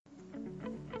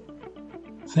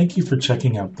Thank you for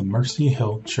checking out the Mercy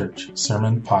Hill Church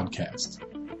Sermon Podcast.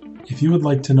 If you would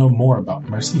like to know more about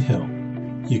Mercy Hill,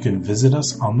 you can visit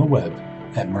us on the web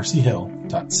at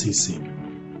mercyhill.cc.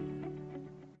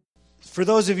 For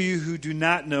those of you who do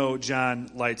not know John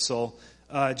Leitzel,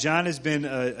 John has been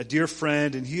a dear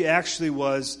friend, and he actually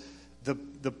was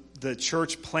the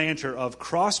church planter of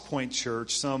Crosspoint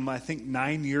Church some, I think,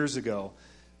 9 years ago.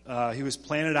 He was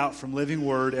planted out from Living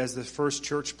Word as the first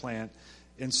church plant.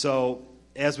 And so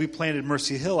as we planted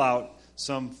Mercy Hill out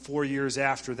some 4 years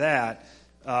after that,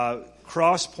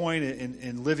 Crosspoint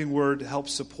and Living Word helped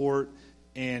support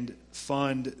and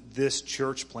fund this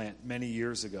church plant many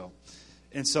years ago.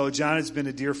 And so John has been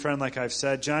a dear friend, like I've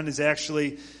said. John is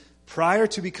actually, prior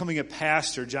to becoming a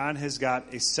pastor, John has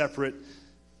got a separate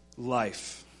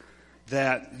life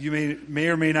that you may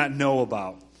or may not know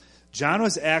about. John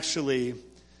was actually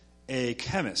a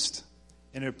chemist,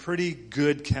 and a pretty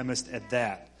good chemist at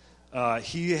that.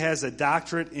 He has a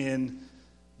doctorate in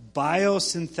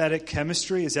biosynthetic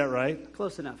chemistry. Is that right?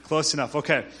 Close enough. Close enough.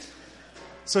 Okay.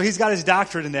 So he's got his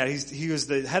doctorate in that. He was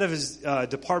the head of his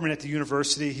department at the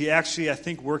university. He actually, I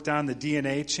think, worked on the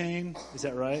DNA chain. Is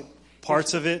that right?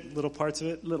 Parts of it? Little parts of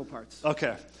it? Little parts.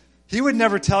 Okay. He would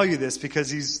never tell you this because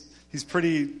he's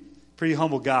pretty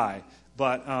humble guy.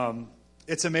 But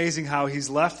it's amazing how he's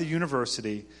left the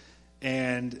university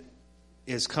and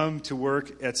has come to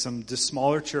work at some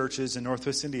smaller churches in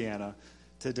Northwest Indiana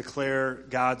to declare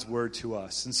God's word to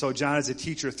us. And so John is a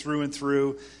teacher through and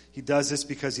through. He does this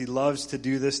because he loves to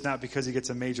do this, not because he gets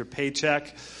a major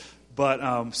paycheck.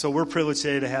 But so we're privileged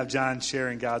today to have John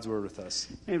sharing God's word with us.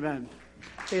 Amen.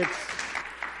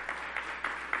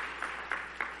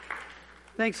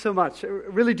 Thanks so much. I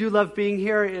really do love being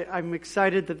here. I'm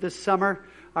excited that this summer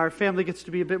our family gets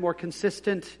to be a bit more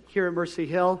consistent here at Mercy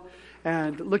Hill,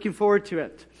 and looking forward to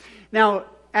it. Now,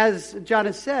 as John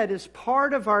has said, as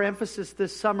part of our emphasis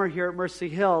this summer here at Mercy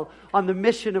Hill on the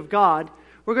mission of God,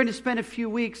 we're going to spend a few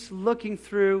weeks looking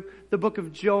through the book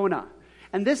of Jonah.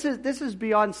 And this is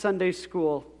beyond Sunday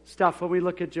school stuff when we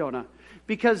look at Jonah,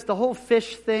 because the whole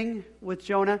fish thing with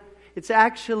Jonah, it's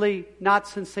actually not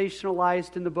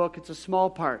sensationalized in the book. It's a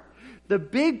small part. The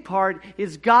big part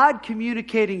is God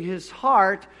communicating his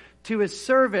heart to his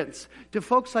servants, to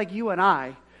folks like you and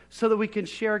I, so that we can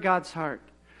share God's heart.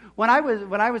 When I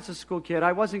was a school kid,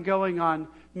 I wasn't going on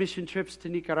mission trips to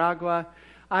Nicaragua.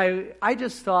 I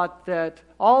just thought that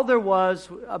all there was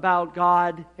about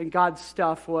God and God's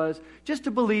stuff was just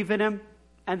to believe in him,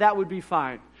 and that would be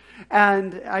fine.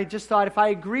 And I just thought if I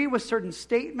agree with certain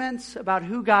statements about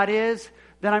who God is,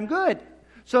 then I'm good.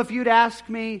 So if you'd ask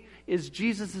me, is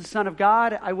Jesus the Son of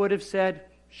God? I would have said,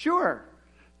 sure,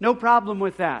 no problem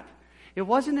with that. It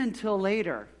wasn't until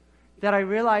later that I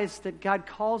realized that God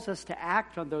calls us to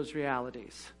act on those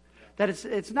realities. That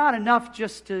it's not enough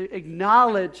just to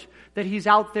acknowledge that he's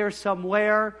out there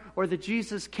somewhere, or that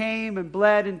Jesus came and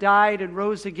bled and died and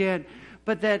rose again,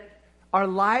 but that our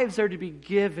lives are to be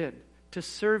given to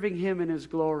serving him in his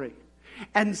glory.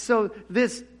 And so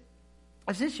this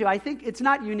issue, I think it's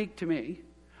not unique to me.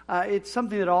 It's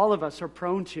something that all of us are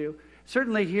prone to.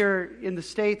 Certainly here in the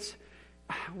States,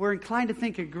 we're inclined to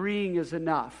think agreeing is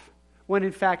enough, when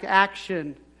in fact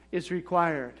action is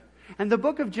required. And the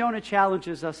book of Jonah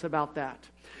challenges us about that,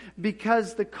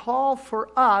 because the call for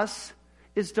us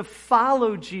is to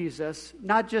follow Jesus,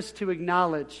 not just to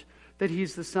acknowledge that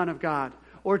he's the Son of God,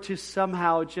 or to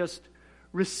somehow just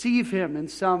receive him in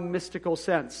some mystical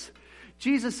sense.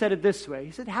 Jesus said it this way.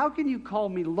 He said, how can you call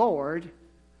me Lord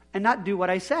and not do what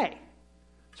I say?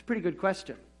 It's a pretty good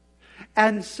question.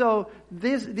 And so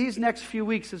these next few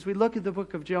weeks, as we look at the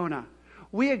book of Jonah,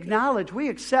 we acknowledge, we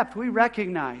accept, we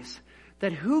recognize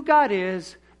that who God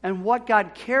is and what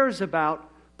God cares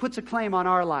about puts a claim on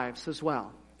our lives as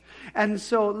well. And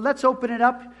so let's open it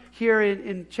up here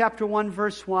in chapter 1,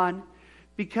 verse 1,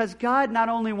 because God not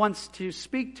only wants to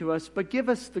speak to us, but give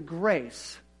us the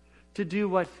grace to do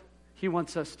what he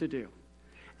wants us to do.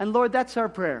 And Lord, that's our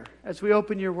prayer as we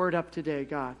open your word up today,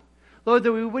 God. Lord,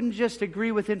 that we wouldn't just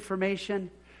agree with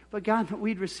information, but God, that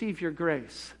we'd receive your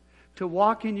grace to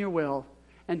walk in your will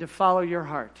and to follow your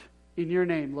heart. In your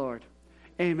name, Lord.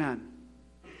 Amen.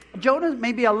 Jonah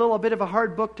may be a little bit of a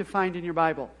hard book to find in your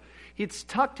Bible. It's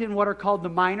tucked in what are called the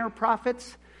minor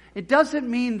prophets. It doesn't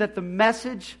mean that the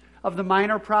message of the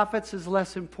minor prophets is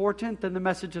less important than the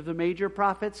message of the major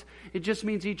prophets. It just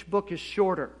means each book is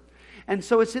shorter. And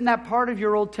so it's in that part of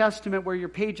your Old Testament where your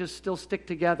pages still stick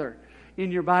together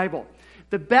in your Bible.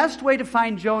 The best way to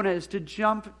find Jonah is to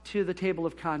jump to the table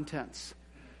of contents.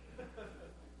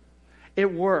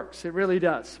 It works. It really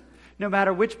does. no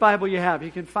matter which Bible you have.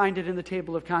 You can find it in the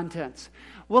table of contents.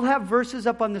 We'll have verses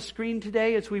up on the screen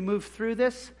today as we move through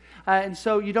this. And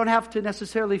so you don't have to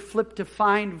necessarily flip to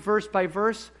find verse by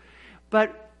verse.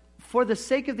 But for the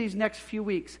sake of these next few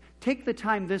weeks, take the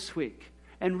time this week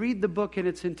and read the book in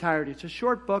its entirety. It's a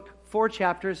short book, 4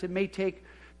 chapters. It may take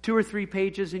 2 or 3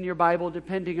 pages in your Bible,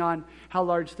 depending on how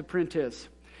large the print is.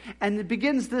 And it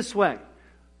begins this way.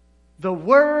 The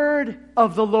word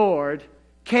of the Lord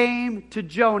came to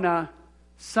Jonah,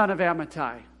 son of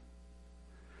Amittai.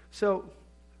 So,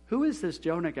 who is this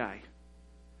Jonah guy?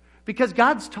 Because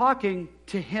God's talking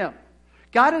to him.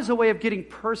 God has a way of getting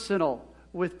personal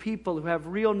with people who have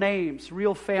real names,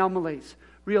 real families,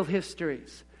 real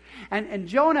histories. And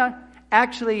Jonah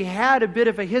actually had a bit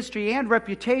of a history and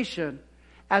reputation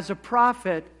as a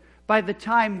prophet by the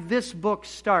time this book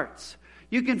starts.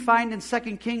 You can find in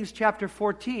 2 Kings chapter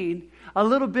 14 a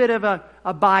little bit of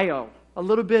a bio, a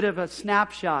little bit of a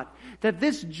snapshot, that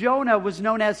this Jonah was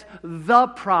known as the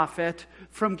prophet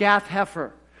from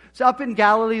Gath-Hepher. It's up in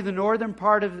Galilee, the northern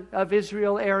part of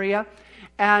Israel area.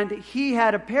 And he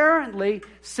had apparently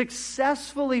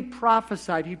successfully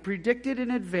prophesied. He predicted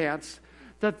in advance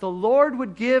that the Lord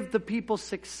would give the people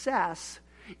success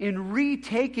in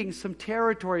retaking some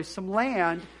territory, some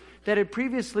land that had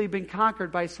previously been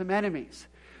conquered by some enemies.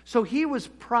 So he was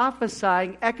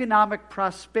prophesying economic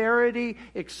prosperity,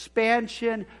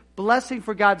 expansion, blessing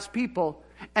for God's people,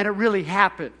 and it really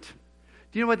happened.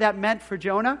 Do you know what that meant for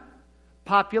Jonah?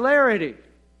 Popularity,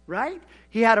 right?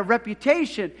 He had a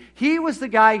reputation. He was the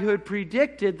guy who had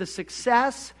predicted the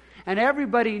success, and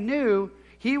everybody knew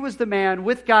he was the man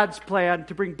with God's plan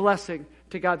to bring blessing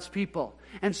to God's people.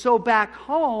 And so back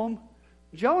home,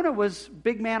 Jonah was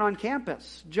big man on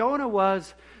campus. Jonah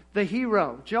was the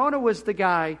hero. Jonah was the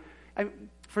guy.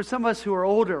 For some of us who are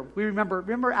older, we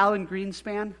remember Alan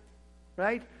Greenspan,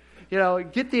 right? You know,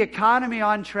 get the economy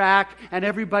on track and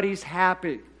everybody's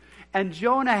happy. And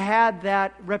Jonah had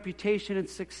that reputation and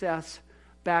success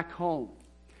back home.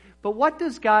 But what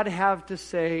does God have to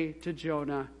say to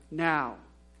Jonah now?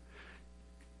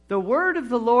 The word of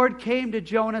the Lord came to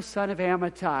Jonah, son of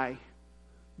Amittai.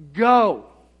 Go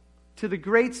to the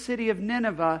great city of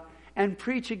Nineveh and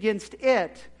preach against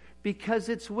it, because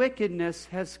its wickedness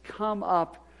has come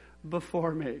up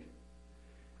before me.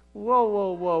 Whoa,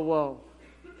 whoa, whoa, whoa.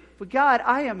 But God,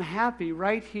 I am happy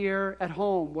right here at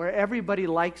home where everybody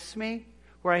likes me,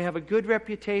 where I have a good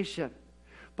reputation.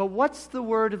 But what's the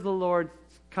word of the Lord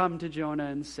come to Jonah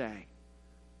and say?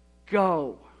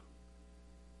 Go.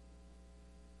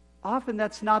 Often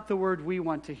that's not the word we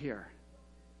want to hear.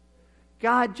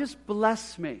 God, just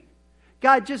bless me.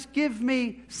 God, just give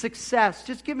me success.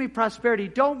 Just give me prosperity.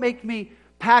 Don't make me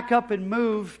pack up and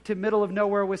move to middle of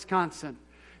nowhere, Wisconsin.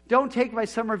 Don't take my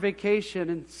summer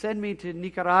vacation and send me to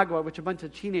Nicaragua with a bunch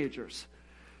of teenagers.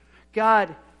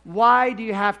 God, why do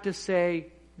you have to say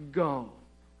go?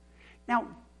 Now,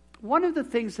 one of the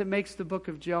things that makes the book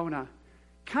of Jonah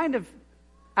kind of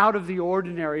out of the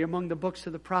ordinary among the books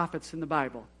of the prophets in the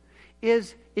Bible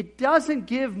is it doesn't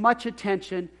give much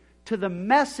attention to the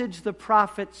message the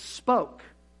prophet spoke.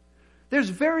 There's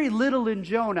very little in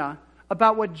Jonah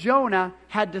about what Jonah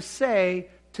had to say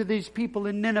to these people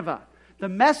in Nineveh. The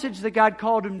message that God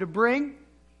called him to bring,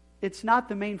 it's not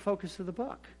the main focus of the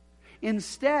book.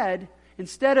 Instead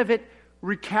of it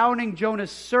recounting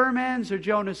Jonah's sermons or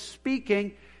Jonah's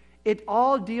speaking, it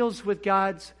all deals with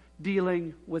God's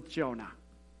dealing with Jonah.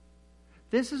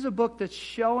 This is a book that's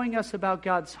showing us about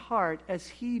God's heart as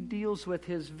he deals with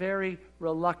his very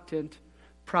reluctant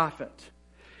prophet.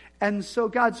 And so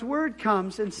God's word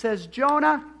comes and says,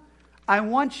 Jonah, I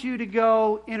want you to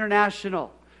go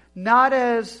international. Not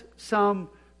as some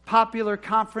popular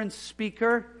conference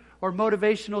speaker or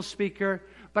motivational speaker,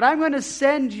 but I'm going to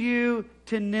send you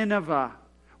to Nineveh.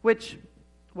 Which,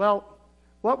 well,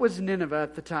 what was Nineveh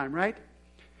at the time, right?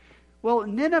 Well,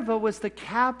 Nineveh was the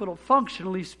capital,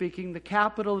 functionally speaking, the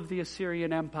capital of the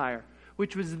Assyrian Empire,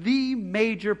 which was the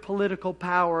major political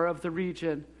power of the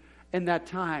region in that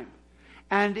time.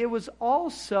 And it was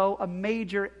also a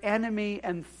major enemy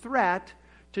and threat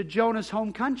to Jonah's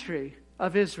home country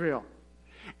of Israel.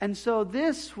 And so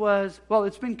this was, well,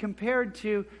 it's been compared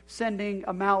to sending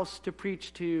a mouse to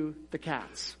preach to the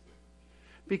cats.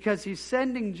 Because he's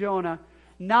sending Jonah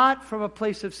not from a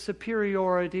place of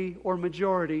superiority or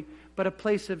majority, but a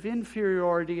place of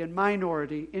inferiority and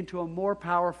minority into a more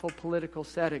powerful political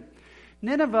setting.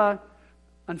 Nineveh,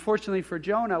 unfortunately for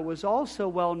Jonah, was also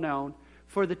well known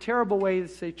for the terrible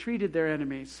ways they treated their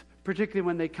enemies, particularly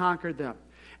when they conquered them.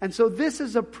 And so this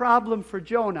is a problem for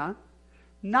Jonah,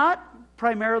 not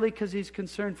primarily because he's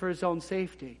concerned for his own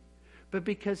safety, but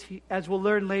because he, as we'll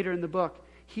learn later in the book,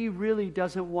 he really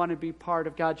doesn't want to be part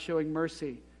of God showing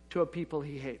mercy to a people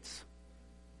he hates.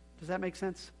 Does that make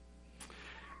sense?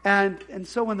 And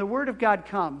so when the word of God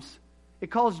comes,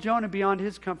 it calls Jonah beyond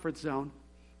his comfort zone.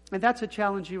 And that's a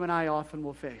challenge you and I often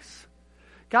will face.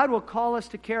 God will call us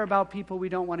to care about people we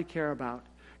don't want to care about.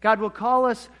 God will call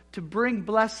us to bring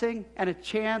blessing and a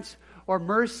chance or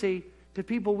mercy to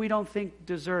people we don't think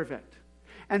deserve it.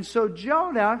 And so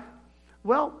Jonah,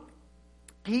 well,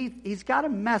 he's got a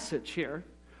message here.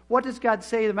 What does God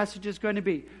say the message is going to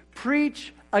be?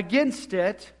 Preach against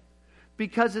it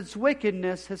because its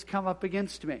wickedness has come up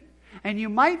against me. And you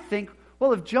might think,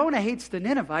 well, if Jonah hates the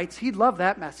Ninevites, he'd love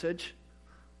that message,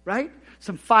 right?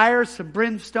 Some fire, some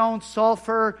brimstone,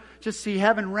 sulfur, just see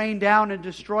heaven rain down and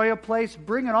destroy a place.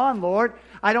 Bring it on, Lord.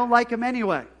 I don't like him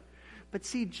anyway. But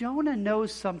see, Jonah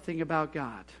knows something about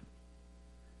God.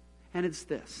 And it's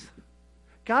this.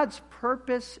 God's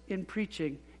purpose in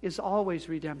preaching is always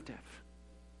redemptive.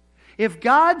 If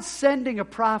God's sending a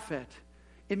prophet,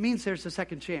 it means there's a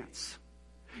second chance.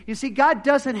 You see, God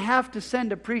doesn't have to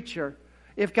send a preacher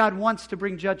if God wants to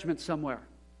bring judgment somewhere.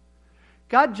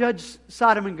 God judged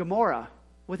Sodom and Gomorrah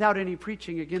without any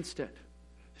preaching against it.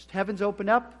 Just heavens opened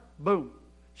up, boom,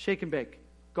 shake and bake,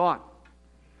 gone.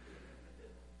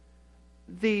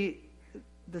 The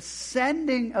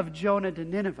sending of Jonah to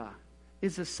Nineveh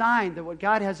is a sign that what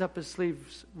God has up his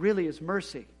sleeves really is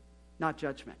mercy, not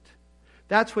judgment.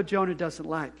 That's what Jonah doesn't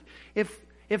like.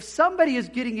 If somebody is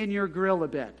getting in your grill a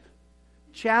bit,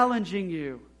 challenging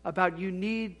you about you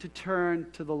need to turn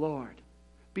to the Lord,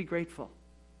 be grateful.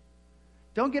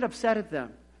 Don't get upset at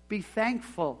them. Be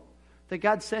thankful that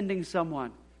God's sending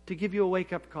someone to give you a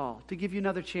wake-up call, to give you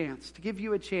another chance, to give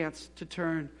you a chance to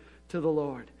turn to the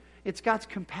Lord. It's God's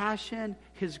compassion,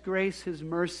 His grace, His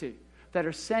mercy that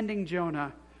are sending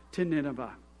Jonah to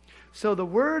Nineveh. So the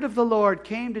word of the Lord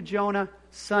came to Jonah,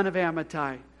 son of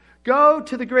Amittai. Go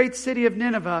to the great city of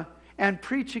Nineveh and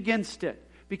preach against it,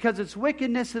 because its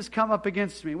wickedness has come up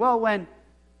against me. Well,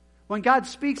 when God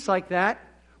speaks like that,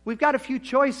 we've got a few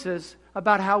choices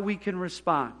about how we can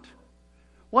respond.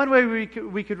 One way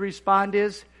we could respond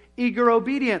is eager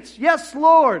obedience. Yes,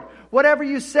 Lord, whatever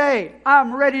you say,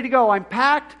 I'm ready to go. I'm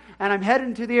packed and I'm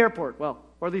heading to the airport. Well,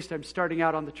 or at least I'm starting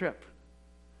out on the trip.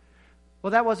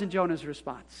 Well, that wasn't Jonah's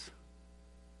response.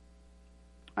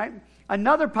 Right?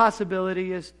 Another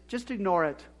possibility is just ignore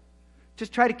it.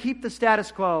 Just try to keep the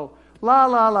status quo. La,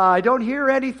 la, la. I don't hear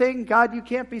anything. God, you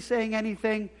can't be saying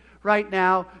anything right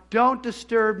now. Don't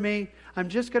disturb me. I'm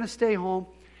just going to stay home.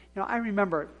 You know, I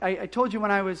remember, I told you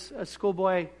when I was a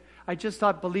schoolboy, I just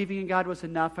thought believing in God was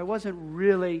enough. I wasn't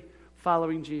really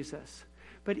following Jesus.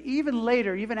 But even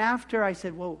later, even after I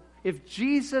said, well, if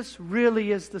Jesus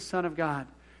really is the Son of God,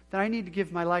 then I need to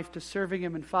give my life to serving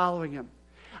Him and following Him.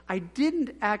 I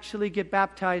didn't actually get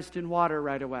baptized in water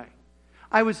right away.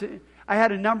 I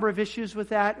had a number of issues with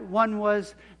that. One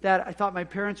was that I thought my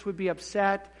parents would be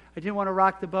upset. I didn't want to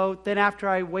rock the boat. Then after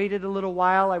I waited a little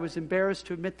while, I was embarrassed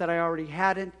to admit that I already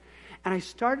hadn't. And I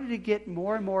started to get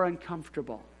more and more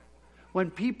uncomfortable when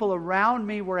people around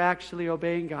me were actually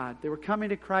obeying God. They were coming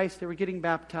to Christ. They were getting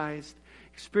baptized,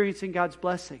 experiencing God's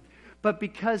blessing. But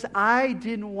because I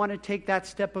didn't want to take that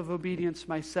step of obedience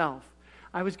myself,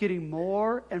 I was getting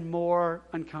more and more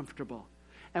uncomfortable.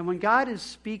 And when God is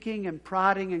speaking and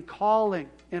prodding and calling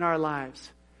in our lives,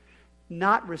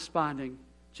 not responding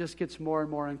just gets more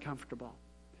and more uncomfortable.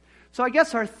 So I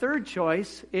guess our third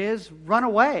choice is run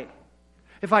away.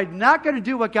 If I'm not going to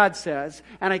do what God says,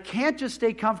 and I can't just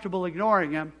stay comfortable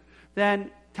ignoring Him,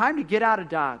 then time to get out of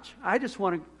Dodge.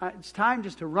 It's time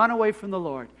just to run away from the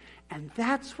Lord. And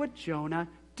that's what Jonah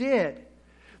did.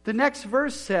 The next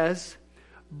verse says,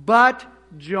 but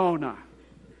Jonah.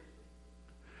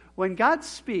 When God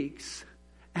speaks,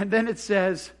 and then it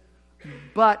says,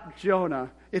 but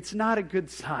Jonah, it's not a good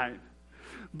sign.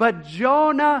 But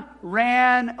Jonah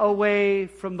ran away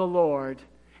from the Lord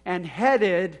and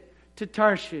headed to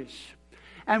Tarshish.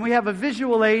 And we have a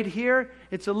visual aid here.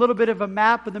 It's a little bit of a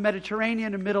map of the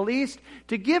Mediterranean and Middle East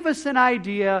to give us an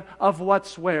idea of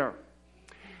what's where.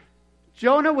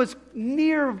 Jonah was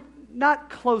not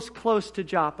close to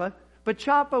Joppa, but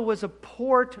Joppa was a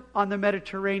port on the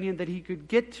Mediterranean that he could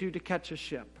get to catch a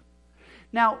ship.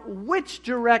 Now, which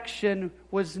direction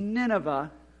was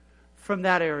Nineveh from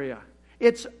that area?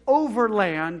 It's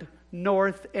overland,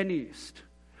 north and east.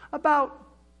 About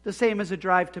the same as a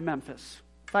drive to Memphis,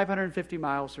 550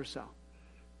 miles or so.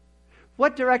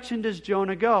 What direction does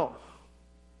Jonah go?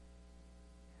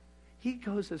 He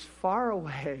goes as far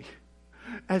away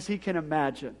as he can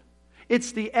imagine.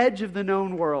 It's the edge of the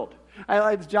known world.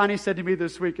 As Johnny said to me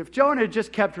this week, if Jonah had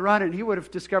just kept running, he would have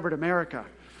discovered America.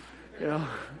 You know?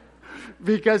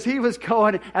 because he was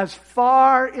going as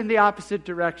far in the opposite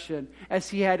direction as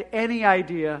he had any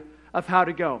idea of how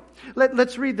to go.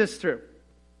 Let's read this through.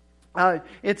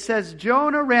 It says,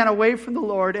 Jonah ran away from the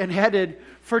Lord and headed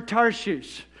for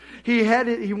Tarshish.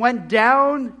 He went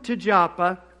down to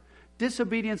Joppa.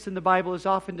 Disobedience in the Bible is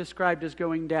often described as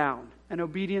going down, and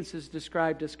obedience is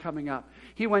described as coming up.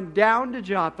 He went down to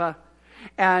Joppa,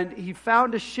 and he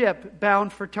found a ship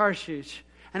bound for Tarshish.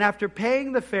 And after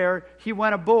paying the fare, he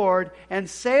went aboard and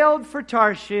sailed for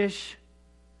Tarshish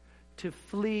to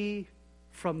flee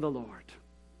from the Lord.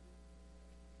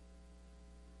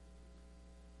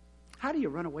 How do you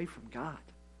run away from God?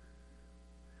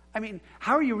 I mean,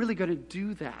 how are you really going to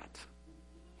do that?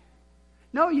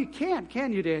 No, you can't,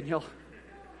 can you, Daniel?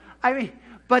 I mean,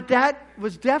 but that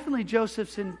was definitely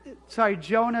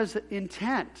Jonah's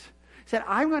intent. He said,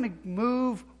 I'm going to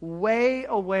move way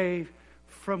away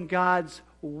from God's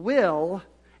will,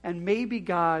 and maybe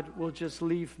God will just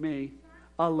leave me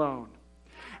alone.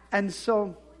 And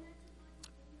so,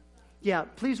 yeah,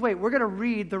 please wait. We're going to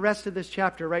read the rest of this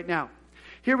chapter right now.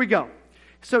 Here we go.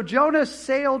 So Jonah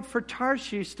sailed for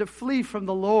Tarshish to flee from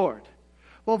the Lord.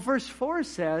 Well, verse 4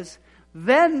 says,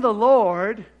 then the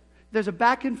Lord, there's a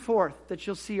back and forth that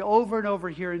you'll see over and over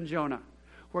here in Jonah,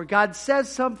 where God says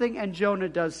something and Jonah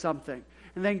does something.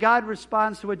 And then God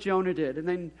responds to what Jonah did. And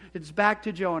then it's back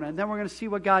to Jonah. And then we're going to see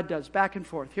what God does, back and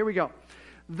forth. Here we go.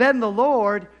 Then the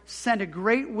Lord sent a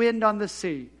great wind on the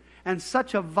sea, and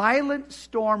such a violent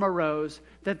storm arose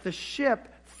that the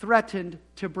ship threatened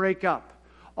to break up.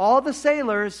 All the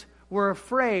sailors were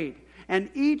afraid, and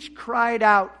each cried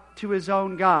out to his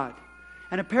own God.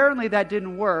 And apparently that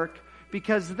didn't work,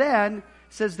 because then it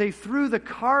says they threw the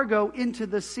cargo into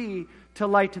the sea to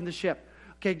lighten the ship.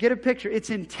 Okay, get a picture. It's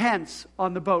intense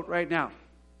on the boat right now.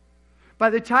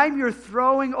 By the time you're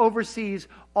throwing overseas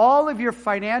all of your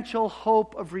financial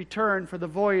hope of return for the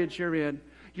voyage you're in,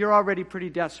 you're already pretty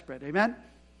desperate. Amen?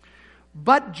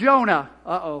 But Jonah,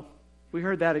 we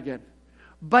heard that again.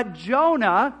 But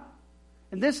Jonah,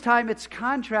 and this time it's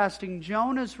contrasting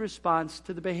Jonah's response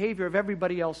to the behavior of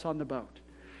everybody else on the boat.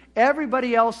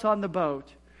 Everybody else on the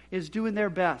boat is doing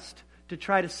their best to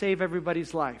try to save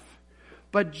everybody's life.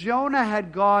 But Jonah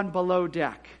had gone below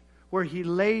deck, where he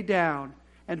lay down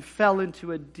and fell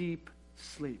into a deep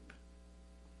sleep.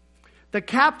 The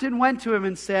captain went to him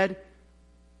and said,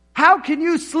 how can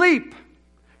you sleep?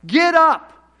 Get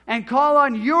up and call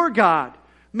on your God.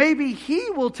 Maybe he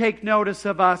will take notice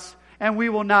of us and we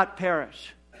will not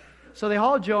perish. So they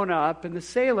haul Jonah up, and the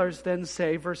sailors then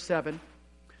say, verse 7,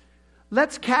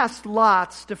 let's cast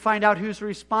lots to find out who's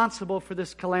responsible for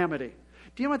this calamity.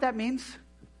 Do you know what that means?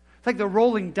 It's like they're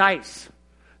rolling dice.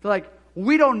 They're like,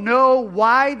 we don't know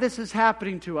why this is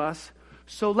happening to us,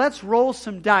 so let's roll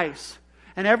some dice.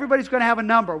 And everybody's going to have a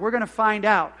number. We're going to find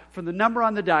out from the number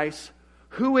on the dice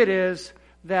who it is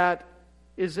that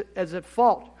is at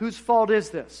fault. Whose fault is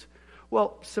this?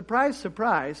 Well, surprise,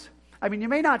 surprise. I mean, you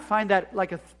may not find that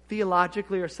like a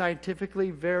theologically or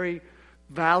scientifically very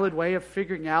valid way of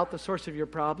figuring out the source of your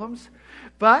problems.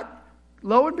 But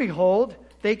lo and behold,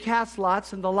 they cast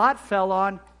lots, and the lot fell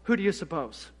on, who do you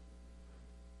suppose?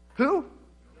 Who?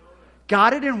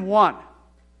 Got it in one.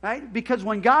 Right? Because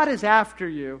when God is after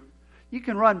you, you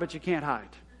can run, but you can't hide.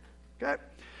 Okay?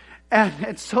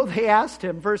 And so they asked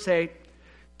him, verse 8,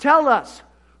 tell us,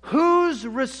 who's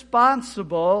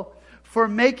responsible for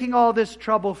making all this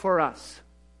trouble for us?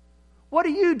 What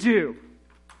do you do?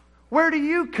 Where do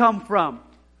you come from?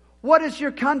 What is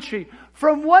your country?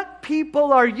 From what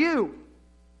people are you?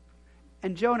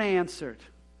 And Jonah answered,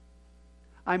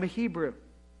 I'm a Hebrew,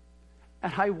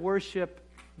 and I worship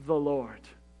the Lord,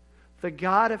 the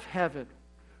God of heaven,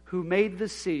 who made the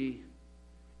sea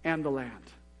and the land.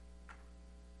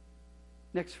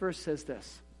 Next verse says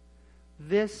this.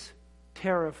 This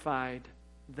terrified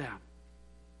them.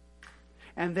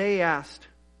 And they asked,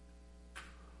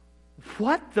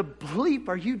 what the bleep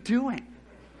are you doing?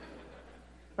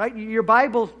 Right? Your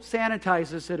Bible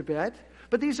sanitizes it a bit,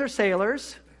 but these are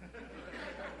sailors.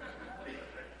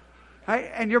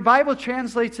 Right? And your Bible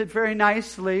translates it very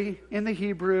nicely in the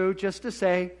Hebrew just to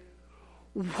say,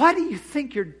 what do you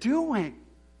think you're doing?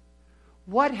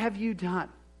 What have you done?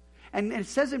 And it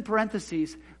says in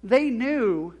parentheses, they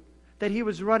knew that he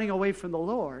was running away from the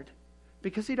Lord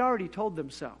because he'd already told them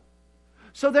so.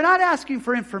 So they're not asking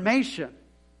for information.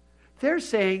 They're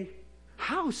saying,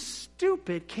 how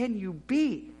stupid can you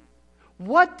be?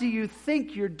 What do you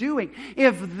think you're doing?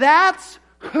 If that's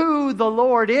who the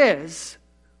Lord is,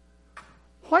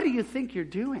 what do you think you're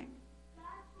doing?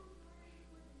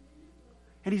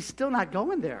 And he's still not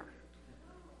going there.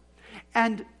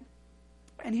 And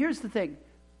here's the thing.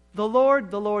 The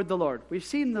Lord, the Lord, the Lord. We've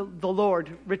seen the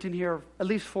Lord written here at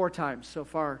least 4 times so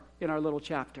far in our little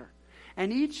chapter.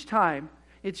 And each time,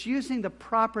 it's using the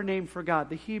proper name for God,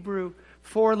 the Hebrew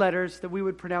 4 letters that we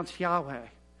would pronounce Yahweh.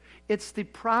 It's the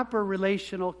proper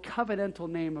relational, covenantal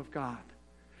name of God.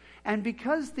 And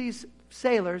because these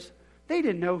sailors, they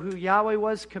didn't know who Yahweh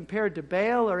was compared to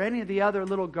Baal or any of the other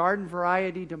little garden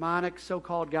variety demonic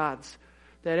so-called gods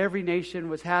that every nation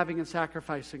was having and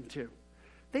sacrificing to.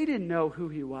 They didn't know who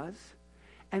he was.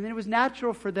 And it was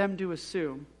natural for them to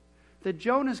assume that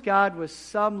Jonah's God was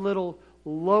some little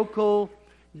local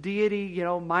deity,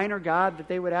 minor god that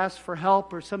they would ask for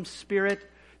help, or some spirit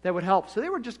that would help. So they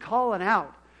were just calling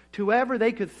out to whoever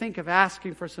they could think of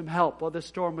asking for some help while the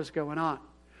storm was going on.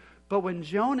 But when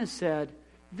Jonah said,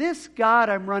 "This God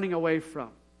I'm running away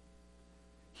from,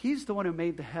 he's the one who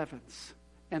made the heavens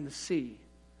and the sea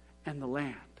and the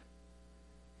land."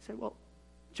 He said, "Well,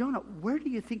 Jonah, where do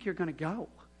you think you're going to go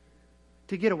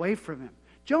to get away from him?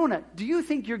 Jonah, do you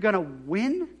think you're going to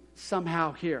win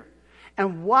somehow here?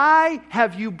 And why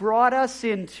have you brought us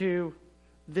into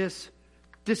this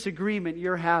disagreement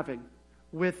you're having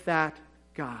with that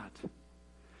God?"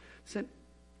 So,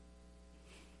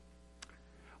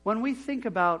 when we think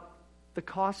about the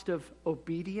cost of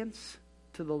obedience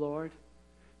to the Lord,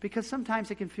 because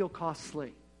sometimes it can feel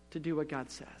costly to do what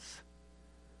God says,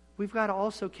 we've got to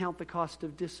also count the cost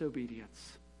of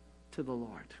disobedience to the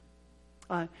Lord.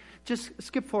 Just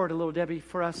skip forward a little, Debbie,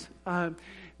 for us.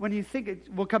 When you think,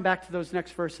 we'll come back to those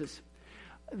next verses.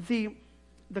 The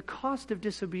cost of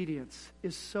disobedience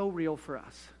is so real for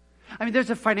us. I mean,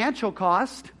 there's a financial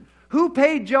cost. Who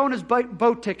paid Jonah's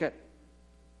boat ticket?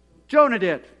 Jonah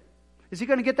did. Is he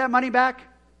going to get that money back?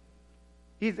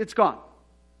 It's gone,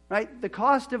 right? The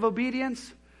cost of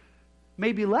obedience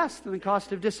may be less than the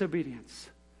cost of disobedience.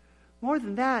 More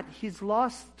than that, he's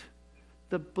lost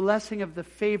the blessing of the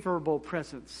favorable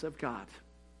presence of God.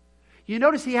 You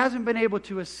notice he hasn't been able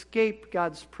to escape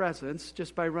God's presence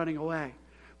just by running away,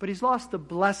 but he's lost the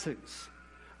blessings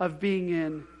of being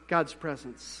in God's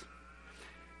presence.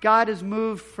 God has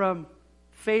moved from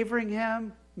favoring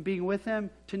him, being with him,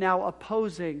 to now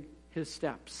opposing his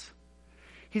steps.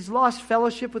 He's lost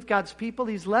fellowship with God's people.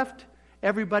 He's left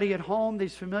everybody at home that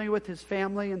he's familiar with, his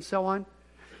family and so on.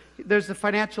 There's the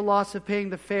financial loss of paying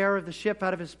the fare of the ship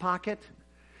out of his pocket.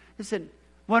 Listen,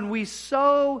 when we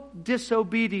sow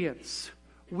disobedience,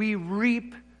 we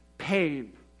reap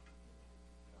pain.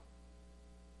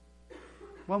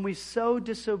 When we sow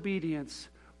disobedience,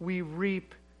 we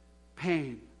reap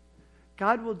pain.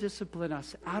 God will discipline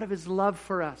us out of his love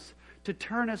for us, to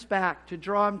turn us back, to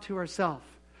draw him to ourselves.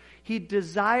 He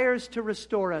desires to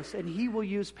restore us, and he will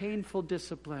use painful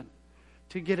discipline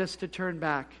to get us to turn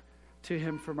back to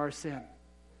him from our sin.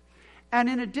 And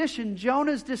in addition,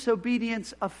 Jonah's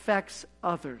disobedience affects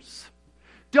others.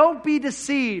 Don't be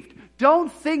deceived. Don't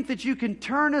think that you can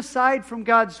turn aside from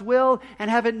God's will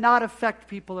and have it not affect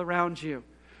people around you.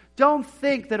 Don't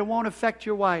think that it won't affect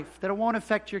your wife, that it won't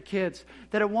affect your kids,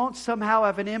 that it won't somehow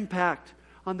have an impact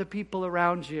on the people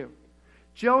around you.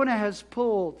 Jonah has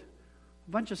pulled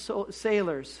a bunch of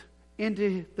sailors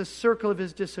into the circle of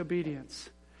his disobedience.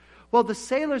 Well, the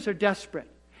sailors are desperate.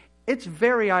 It's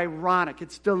very ironic.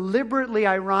 It's deliberately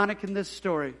ironic in this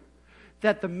story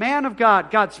that the man of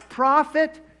God, God's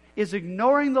prophet, is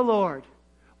ignoring the Lord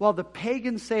while the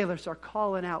pagan sailors are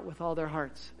calling out with all their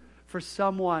hearts for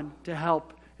someone to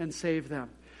help and save them.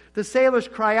 The sailors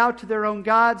cry out to their own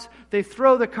gods. They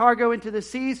throw the cargo into the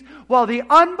seas. While the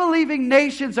unbelieving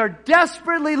nations are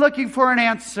desperately looking for an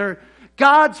answer,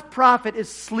 God's prophet is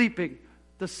sleeping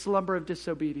the slumber of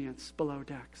disobedience below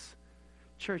decks.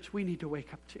 Church, we need to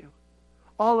wake up too.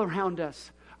 All around us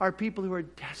are people who are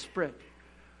desperate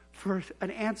for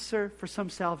an answer, for some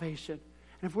salvation.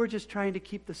 And if we're just trying to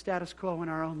keep the status quo in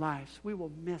our own lives, we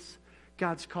will miss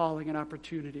God's calling and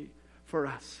opportunity for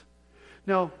us.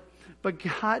 No, but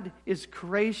God is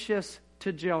gracious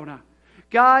to Jonah.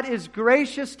 God is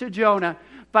gracious to Jonah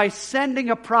by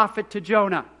sending a prophet to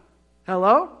Jonah.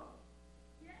 Hello?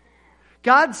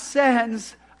 God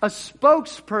sends a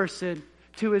spokesperson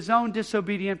to his own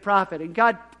disobedient prophet. And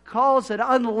God calls an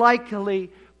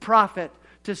unlikely prophet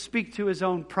to speak to his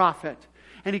own prophet.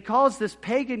 And he calls this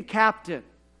pagan captain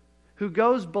who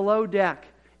goes below deck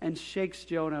and shakes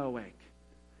Jonah awake.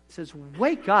 He says,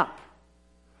 "Wake up.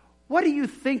 What do you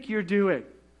think you're doing?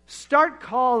 Start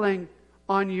calling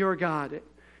on your God."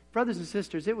 Brothers and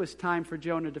sisters, it was time for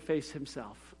Jonah to face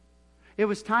himself. It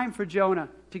was time for Jonah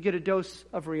to get a dose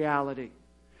of reality.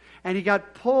 And he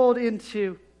got pulled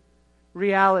into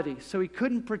reality, so he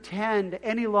couldn't pretend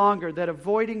any longer that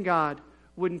avoiding God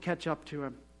wouldn't catch up to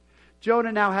him.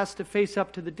 Jonah now has to face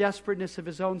up to the desperateness of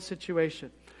his own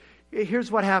situation.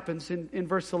 Here's what happens in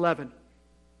verse 11.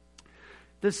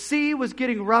 The sea was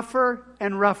getting rougher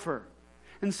and rougher.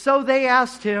 And so they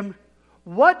asked him,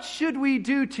 "What should we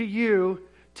do to you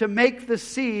to make the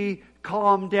sea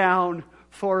calm down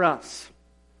for us?"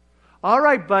 All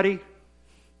right, buddy.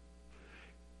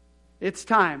 It's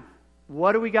time.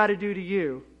 What do we got to do to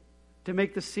you to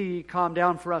make the sea calm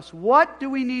down for us? What do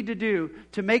we need to do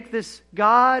to make this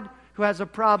God who has a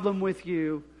problem with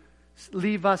you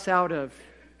leave us out of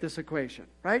this equation,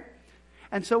 right?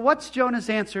 And so what's Jonah's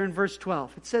answer in verse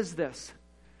 12? It says this,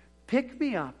 "Pick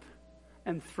me up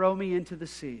and throw me into the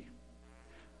sea.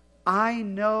 I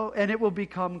know, and it will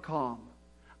become calm.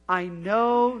 I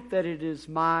know that it is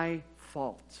my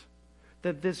fault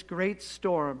that this great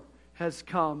storm has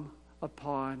come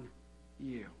upon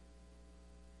you."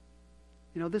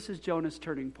 You know, this is Jonah's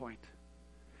turning point.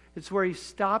 It's where he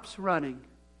stops running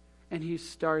and he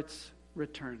starts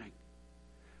returning.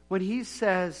 When he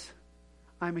says,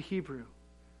 "I'm a Hebrew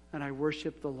and I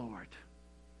worship the Lord,"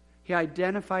 he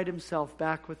identified himself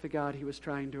back with the God he was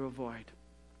trying to avoid.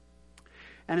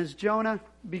 And as Jonah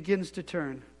begins to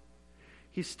turn,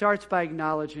 he starts by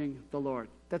acknowledging the Lord.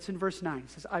 That's in verse 9. He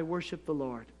says, "I worship the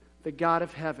Lord, the God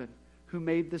of heaven, who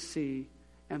made the sea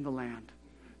and the land."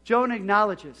 Jonah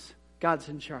acknowledges God's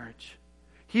in charge.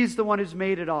 He's the one who's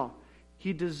made it all.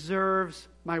 He deserves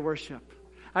my worship.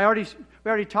 We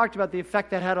already talked about the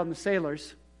effect that had on the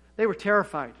sailors. They were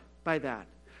terrified by that.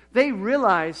 They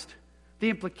realized the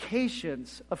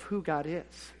implications of who God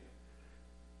is.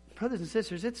 Brothers and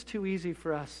sisters, it's too easy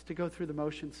for us to go through the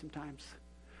motions sometimes.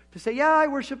 To say, yeah, I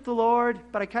worship the Lord,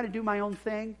 but I kind of do my own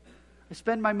thing. I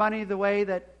spend my money the way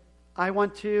that I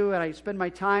want to, and I spend my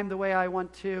time the way I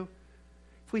want to.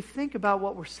 If we think about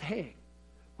what we're saying,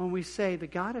 when we say the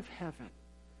God of heaven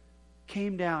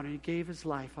came down and he gave his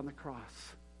life on the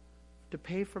cross to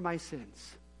pay for my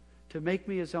sins, to make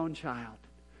me his own child,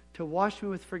 to wash me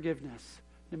with forgiveness,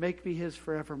 to make me his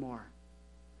forevermore,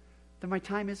 then my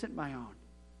time isn't my own.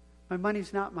 My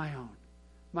money's not my own.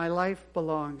 My life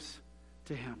belongs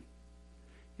to him.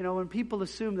 You know, when people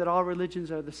assume that all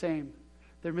religions are the same,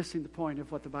 they're missing the point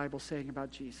of what the Bible's saying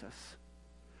about Jesus.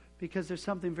 Because there's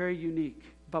something very unique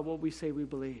about what we say we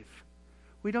believe.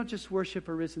 We don't just worship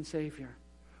a risen Savior.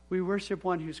 We worship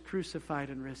one who's crucified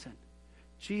and risen.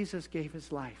 Jesus gave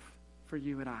his life for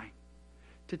you and I.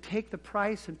 To take the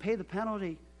price and pay the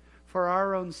penalty for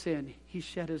our own sin, he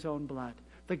shed his own blood.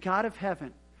 The God of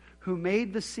heaven, who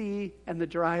made the sea and the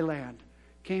dry land,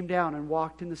 came down and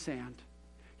walked in the sand.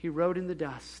 He rode in the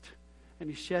dust, and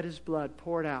he shed his blood,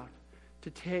 poured out, to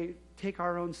take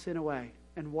our own sin away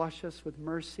and wash us with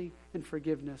mercy and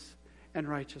forgiveness and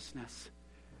righteousness.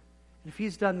 And if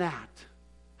he's done that,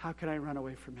 how can I run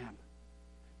away from him?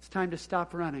 It's time to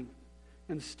stop running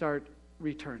and start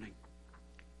returning.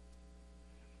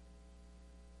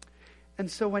 And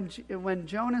so when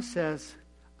Jonah says,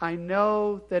 "I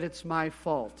know that it's my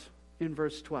fault," in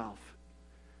verse 12,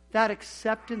 that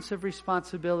acceptance of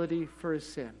responsibility for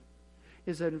his sin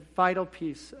is a vital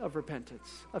piece of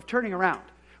repentance, of turning around.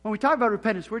 When we talk about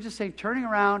repentance, we're just saying turning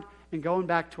around and going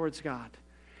back towards God.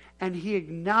 And he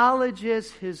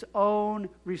acknowledges his own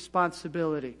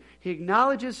responsibility. He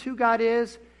acknowledges who God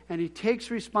is, and he takes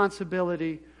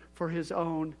responsibility for his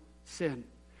own sin.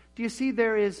 Do you see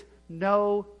there is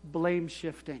no blame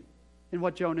shifting in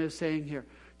what Jonah is saying here?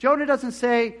 Jonah doesn't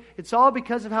say, it's all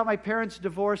because of how my parents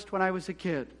divorced when I was a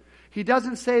kid. He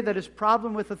doesn't say that his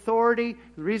problem with authority,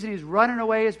 the reason he's running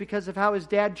away is because of how his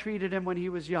dad treated him when he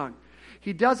was young.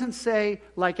 He doesn't say,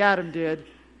 like Adam did,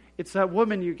 it's that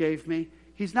woman you gave me.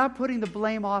 He's not putting the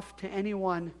blame off to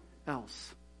anyone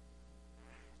else.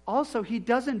 Also, he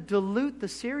doesn't dilute the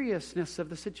seriousness of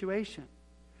the situation.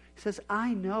 He says,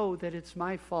 I know that it's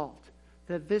my fault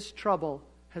that this trouble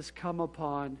has come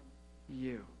upon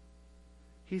you.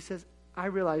 He says, I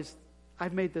realize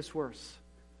I've made this worse.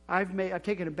 I've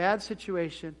taken a bad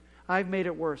situation. I've made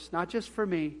it worse, not just for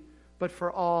me, but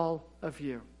for all of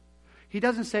you. He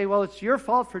doesn't say, well, it's your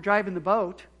fault for driving the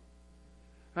boat.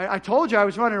 I told you I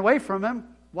was running away from him.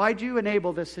 Why'd you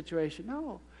enable this situation?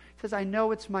 No. He says, I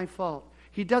know it's my fault.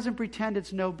 He doesn't pretend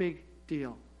it's no big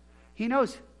deal. He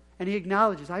knows and he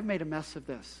acknowledges, I've made a mess of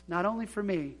this, not only for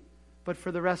me, but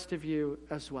for the rest of you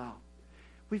as well.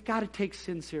 We've got to take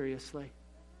sin seriously.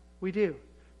 We do.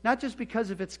 Not just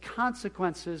because of its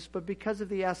consequences, but because of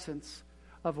the essence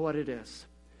of what it is.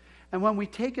 And when we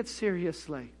take it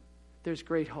seriously, there's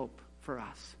great hope for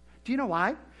us. Do you know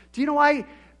why? Do you know why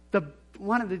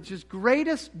one of the just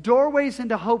greatest doorways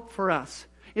into hope for us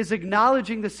is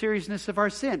acknowledging the seriousness of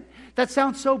our sin? That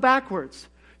sounds so backwards.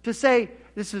 To say,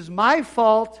 this is my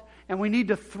fault, and we need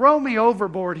to throw me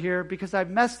overboard here because I've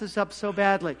messed this up so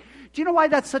badly. Do you know why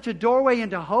that's such a doorway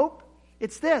into hope?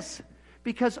 It's this: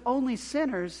 because only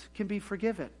sinners can be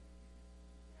forgiven.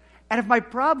 And if my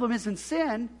problem isn't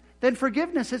sin, then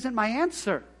forgiveness isn't my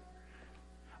answer.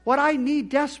 What I need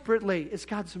desperately is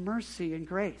God's mercy and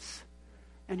grace.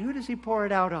 And who does He pour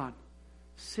it out on?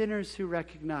 Sinners who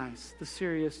recognize the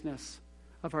seriousness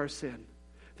of our sin.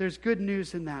 There's good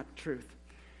news in that truth.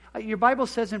 Your Bible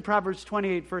says in Proverbs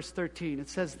 28, verse 13, it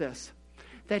says this,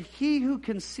 that he who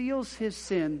conceals his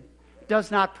sin does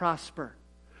not prosper,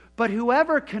 but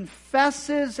whoever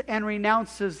confesses and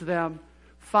renounces them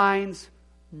finds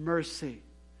mercy.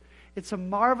 It's a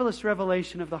marvelous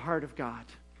revelation of the heart of God,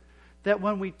 that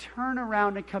when we turn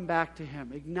around and come back to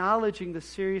Him, acknowledging the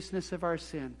seriousness of our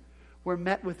sin, we're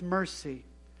met with mercy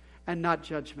and not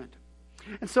judgment.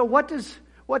 And so what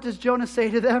does Jonah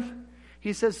say to them?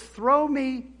 He says, throw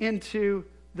me into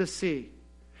the sea.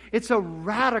 It's a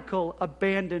radical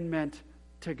abandonment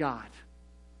to God.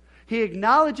 He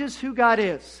acknowledges who God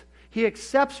is. He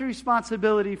accepts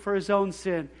responsibility for his own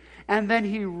sin. And then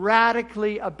he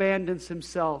radically abandons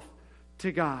himself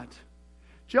to God.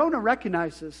 Jonah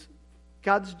recognizes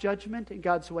God's judgment and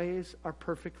God's ways are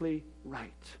perfectly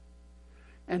right.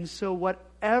 And so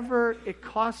whatever it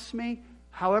costs me,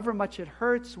 however much it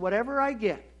hurts, whatever I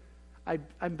get,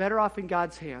 I'm better off in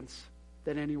God's hands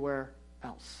than anywhere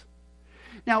else.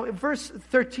 Now, verse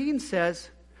 13 says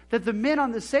that the men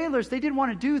on the sailors, they didn't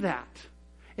want to do that.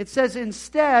 It says,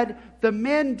 instead, the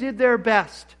men did their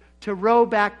best to row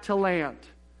back to land.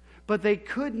 But they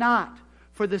could not,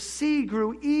 for the sea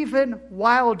grew even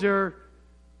wilder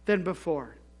than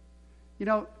before. You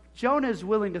know, Jonah is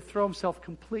willing to throw himself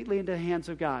completely into the hands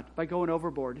of God by going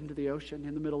overboard into the ocean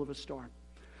in the middle of a storm.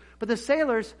 But the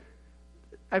sailors,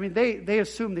 they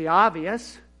assume the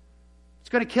obvious. It's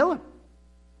going to kill him.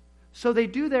 So they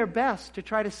do their best to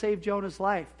try to save Jonah's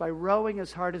life by rowing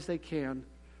as hard as they can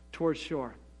towards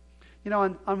shore. You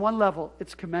know, on one level,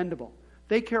 it's commendable.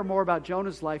 They care more about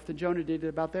Jonah's life than Jonah did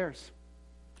about theirs.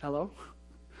 Hello?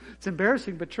 It's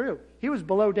embarrassing, but true. He was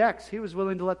below decks. He was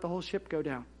willing to let the whole ship go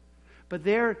down. But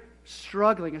they're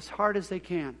struggling as hard as they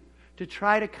can to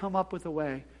try to come up with a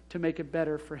way to make it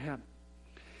better for him.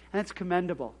 And it's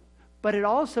commendable. But it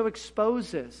also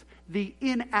exposes the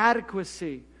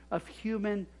inadequacy of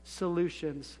human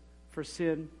solutions for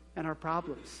sin and our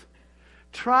problems.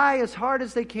 Try as hard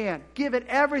as they can. Give it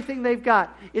everything they've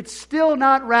got. It's still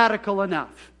not radical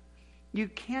enough. You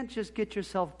can't just get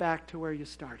yourself back to where you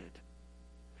started.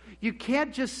 You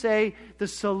can't just say, the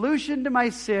solution to my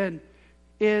sin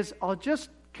is I'll just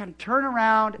kind of turn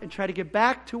around and try to get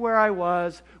back to where I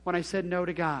was when I said no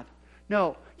to God.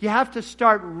 No, you have to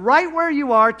start right where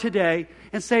you are today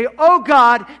and say, oh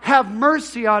God, have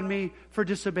mercy on me for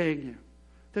disobeying you.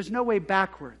 There's no way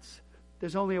backwards.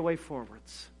 There's only a way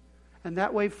forwards. And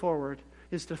that way forward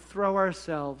is to throw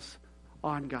ourselves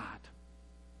on God.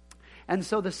 And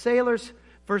so the sailors,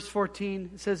 verse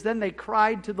 14, says, then they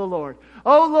cried to the Lord,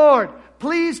 "O Lord,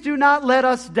 please do not let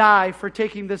us die for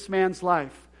taking this man's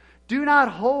life. Do not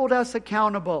hold us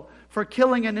accountable for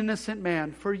killing an innocent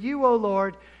man. For you, O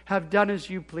Lord, have done as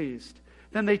you pleased."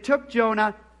 Then they took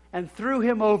Jonah and threw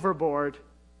him overboard,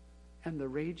 and the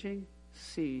raging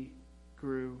sea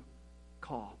grew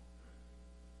calm.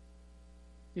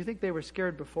 You think they were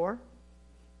scared before?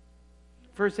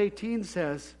 Verse 18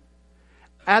 says,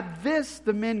 at this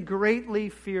the men greatly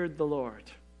feared the Lord,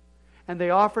 and they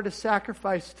offered a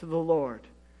sacrifice to the Lord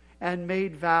and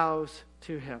made vows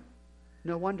to him.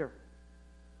 No wonder.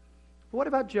 What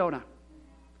about Jonah?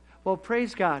 Well,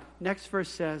 praise God. Next verse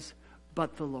says,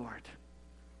 but the Lord.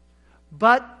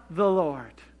 But the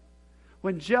Lord.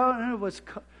 When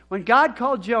God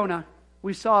called Jonah,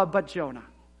 we saw a but Jonah,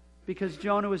 because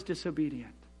Jonah was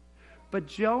disobedient. But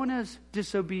Jonah's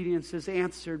disobedience is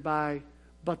answered by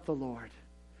but the Lord.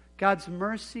 God's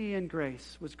mercy and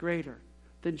grace was greater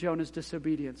than Jonah's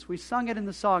disobedience. We sung it in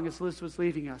the song as Liz was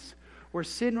leading us. Where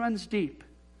sin runs deep,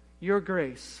 your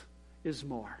grace is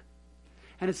more.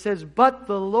 And it says, but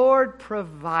the Lord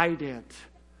provided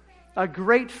a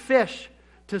great fish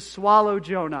to swallow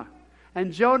Jonah.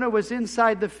 And Jonah was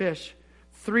inside the fish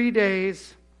 3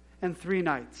 days and 3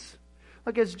 nights.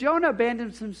 Look, as Jonah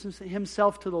abandons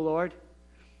himself to the Lord,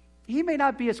 he may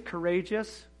not be as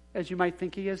courageous as you might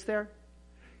think he is there.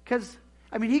 Because,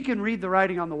 he can read the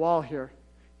writing on the wall here.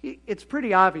 It's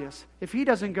pretty obvious. If he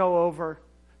doesn't go over,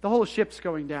 the whole ship's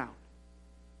going down.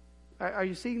 Are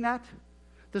you seeing that?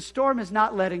 The storm is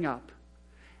not letting up.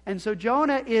 And so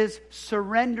Jonah is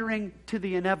surrendering to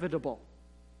the inevitable.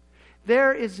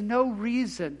 There is no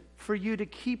reason for you to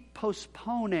keep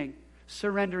postponing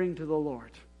surrendering to the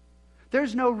Lord.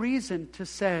 There's no reason to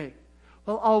say,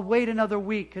 well, I'll wait another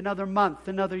week, another month,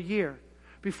 another year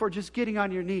before just getting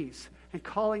on your knees and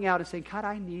calling out and saying, God,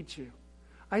 I need you.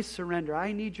 I surrender.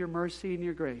 I need your mercy and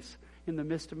your grace in the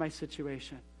midst of my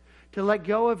situation. To let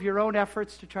go of your own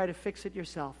efforts to try to fix it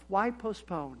yourself. Why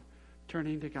postpone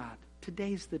turning to God?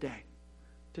 Today's the day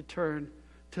to turn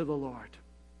to the Lord.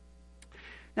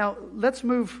 Now, let's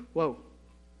move,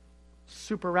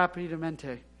 super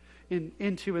rapidamente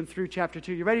into and through chapter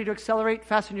 2. You ready to accelerate?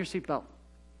 Fasten your seatbelt.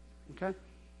 Okay?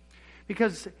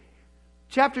 Because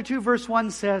chapter 2, verse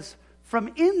 1 says,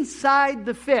 from inside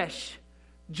the fish,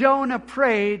 Jonah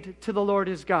prayed to the Lord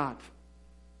his God.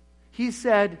 He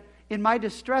said, in my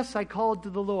distress I called to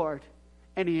the Lord,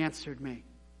 and he answered me.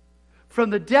 From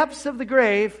the depths of the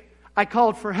grave I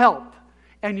called for help,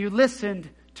 and you listened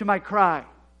to my cry.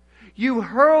 You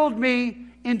hurled me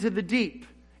into the deep,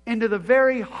 into the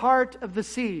very heart of the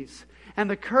seas, and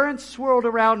the currents swirled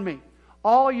around me.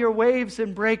 All your waves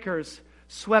and breakers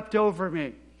swept over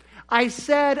me. I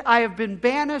said, I have been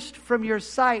banished from your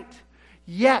sight,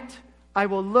 yet I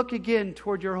will look again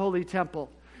toward your holy temple.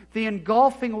 The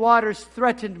engulfing waters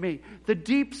threatened me. The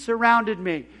deep surrounded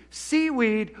me.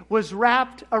 Seaweed was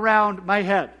wrapped around my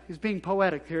head. He's being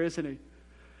poetic here, isn't he?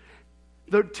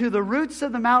 To the roots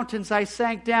of the mountains I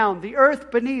sank down. The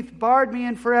earth beneath barred me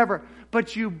in forever.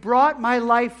 But you brought my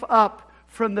life up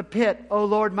from the pit, O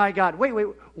Lord my God. Wait.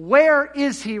 Where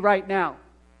is he right now?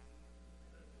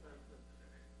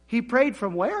 He prayed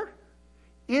from where?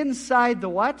 Inside the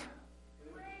what?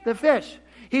 The fish.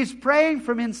 He's praying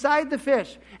from inside the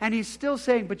fish. And he's still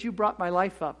saying, but you brought my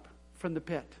life up from the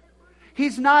pit.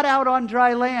 He's not out on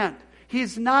dry land.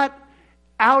 He's not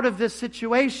out of this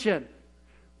situation.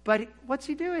 But what's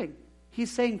he doing?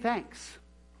 He's saying thanks.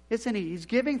 Isn't he? He's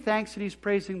giving thanks and he's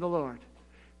praising the Lord.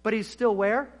 But he's still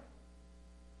where?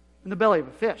 In the belly of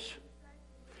a fish.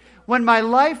 When my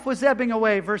life was ebbing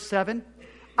away, verse 7,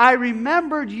 I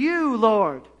remembered you,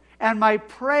 Lord, and my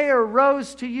prayer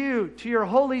rose to you, to your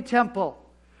holy temple.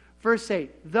 Verse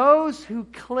 8, those who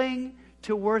cling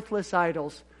to worthless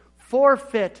idols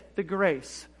forfeit the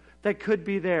grace that could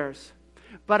be theirs.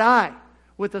 But I,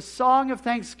 with a song of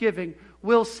thanksgiving,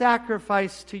 will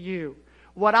sacrifice to you.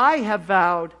 What I have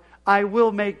vowed, I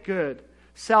will make good.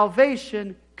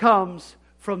 Salvation comes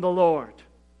from the Lord.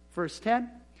 Verse 10,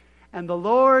 and the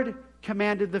Lord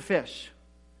commanded the fish.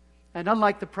 And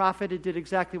unlike the prophet, it did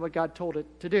exactly what God told it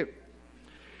to do.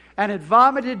 And it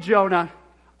vomited Jonah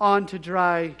onto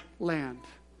dry land.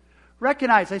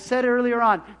 Recognize, I said earlier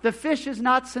on, the fish is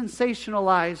not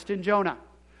sensationalized in Jonah.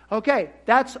 Okay,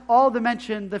 that's all the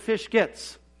mention the fish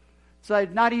gets.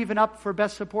 It's not even up for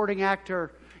Best Supporting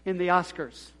Actor in the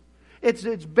Oscars.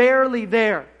 It's barely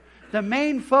there. The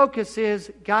main focus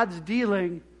is God's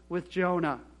dealing with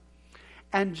Jonah.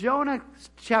 And Jonah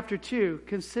chapter 2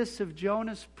 consists of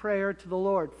Jonah's prayer to the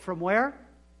Lord. From where?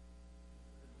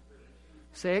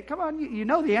 Say it. Come on. You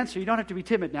know the answer. You don't have to be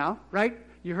timid now, right?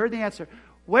 You heard the answer.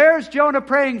 Where's Jonah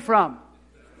praying from?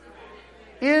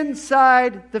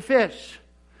 Inside the fish.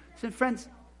 So friends,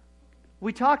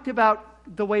 we talked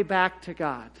about the way back to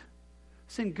God.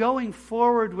 So going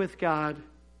forward with God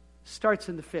starts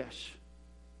in the fish,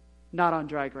 not on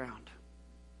dry ground.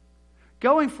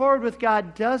 Going forward with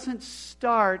God doesn't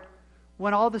start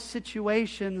when all the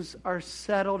situations are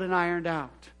settled and ironed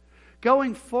out.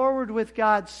 Going forward with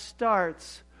God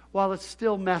starts while it's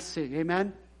still messy.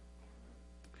 Amen?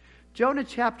 Jonah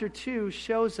chapter 2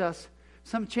 shows us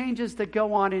some changes that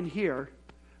go on in here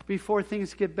before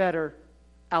things get better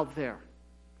out there.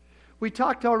 We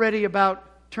talked already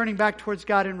about turning back towards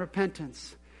God in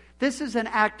repentance. This is an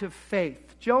act of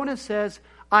faith. Jonah says,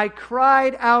 I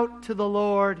cried out to the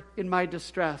Lord in my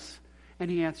distress, and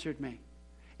he answered me.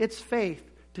 It's faith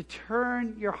to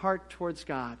turn your heart towards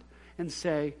God and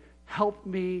say, help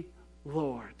me,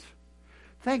 Lord.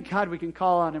 Thank God we can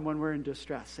call on him when we're in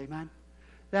distress. Amen?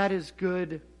 That is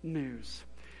good news.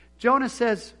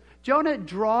 Jonah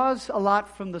draws a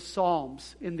lot from the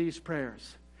Psalms in these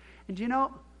prayers. And you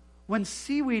know, when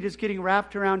seaweed is getting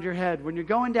wrapped around your head, when you're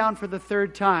going down for the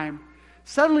third time,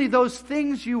 suddenly those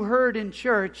things you heard in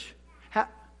church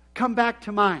come back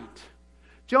to mind.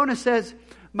 Jonah says,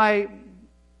 how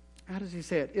does he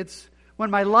say it? It's when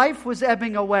my life was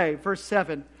ebbing away, verse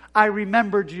 7, I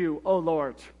remembered you, O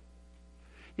Lord.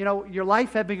 You know, your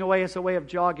life ebbing away is a way of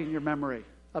jogging your memory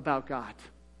about God.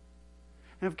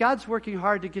 And if God's working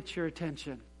hard to get your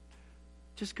attention,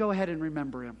 just go ahead and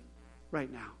remember him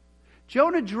right now.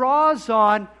 Jonah draws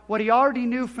on what he already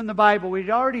knew from the Bible, what he'd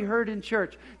already heard in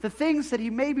church, the things that he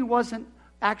maybe wasn't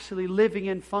actually living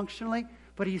in functionally,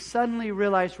 but he suddenly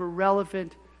realized were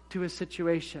relevant to his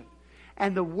situation.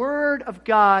 And the Word of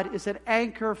God is an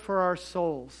anchor for our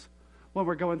souls when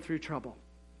we're going through trouble.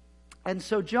 And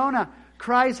so Jonah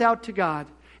cries out to God.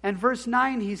 And verse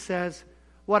 9, he says,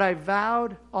 what I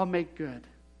vowed, I'll make good.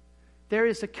 There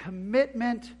is a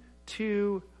commitment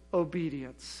to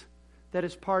obedience that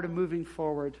is part of moving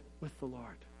forward with the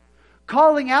Lord.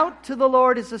 Calling out to the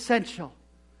Lord is essential,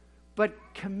 but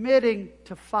committing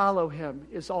to follow Him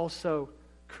is also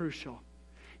crucial.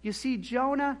 You see,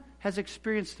 Jonah has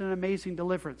experienced an amazing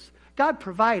deliverance. God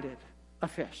provided a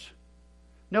fish.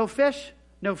 No fish,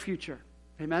 no future.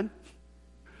 Amen?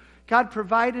 God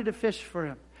provided a fish for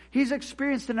him. He's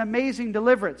experienced an amazing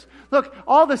deliverance. Look,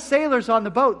 all the sailors on the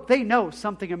boat, they know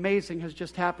something amazing has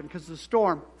just happened because the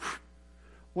storm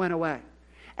went away.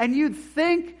 And you'd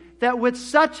think that with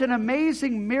such an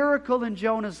amazing miracle in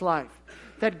Jonah's life,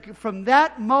 that from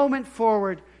that moment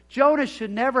forward, Jonah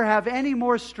should never have any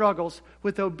more struggles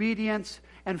with obedience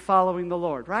and following the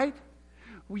Lord, right?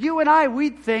 You and I,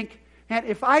 we'd think, and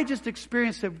if I just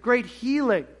experienced a great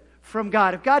healing from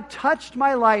God, if God touched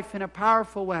my life in a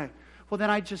powerful way, well, then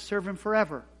I'd just serve Him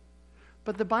forever.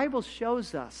 But the Bible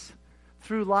shows us,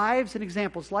 through lives and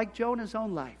examples like Jonah's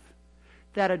own life,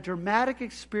 that a dramatic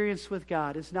experience with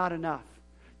God is not enough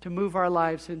to move our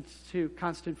lives into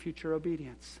constant future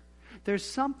obedience. There's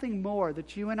something more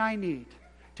that you and I need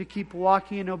to keep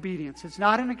walking in obedience. It's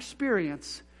not an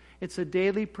experience. It's a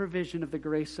daily provision of the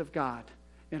grace of God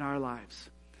in our lives.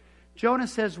 Jonah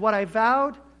says, what I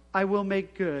vowed, I will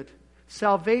make good.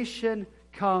 Salvation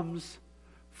comes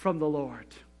from the Lord.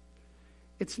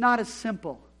 It's not as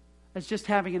simple as just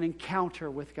having an encounter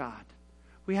with God.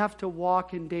 We have to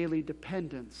walk in daily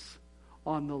dependence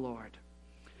on the Lord.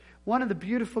 One of the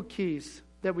beautiful keys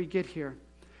that we get here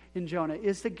in Jonah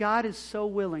is that God is so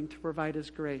willing to provide His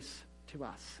grace to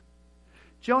us.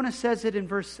 Jonah says it in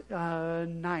verse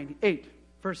 8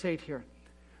 here.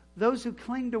 Those who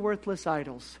cling to worthless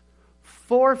idols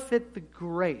forfeit the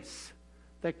grace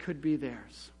that could be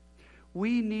theirs.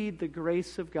 We need the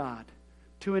grace of God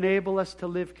to enable us to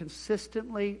live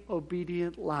consistently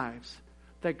obedient lives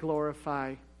that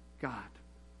glorify God.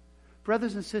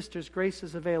 Brothers and sisters, grace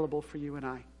is available for you and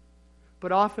I.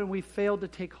 But often we fail to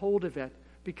take hold of it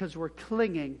because we're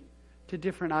clinging to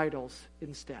different idols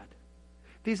instead.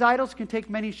 These idols can take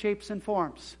many shapes and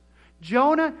forms.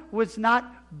 Jonah was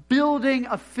not building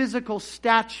a physical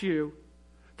statue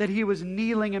that he was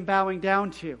kneeling and bowing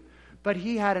down to, but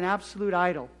he had an absolute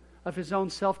idol of his own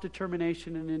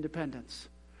self-determination and independence.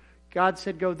 God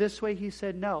said, go this way. He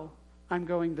said, no, I'm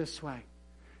going this way.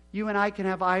 You and I can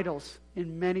have idols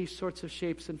in many sorts of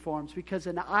shapes and forms, because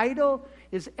an idol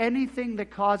is anything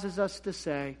that causes us to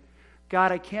say,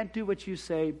 God, I can't do what you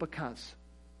say because.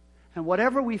 And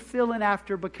whatever we fill in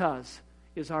after because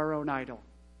is our own idol.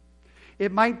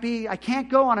 It might be, I can't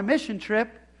go on a mission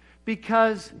trip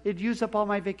because it used up all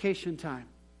my vacation time.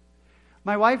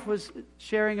 My wife was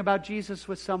sharing about Jesus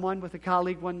with a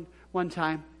colleague one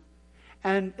time.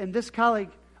 And this colleague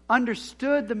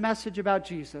understood the message about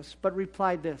Jesus, but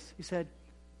replied this. He said,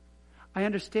 I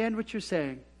understand what you're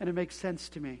saying, and it makes sense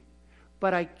to me.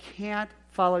 But I can't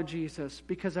follow Jesus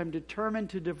because I'm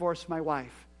determined to divorce my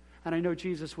wife. And I know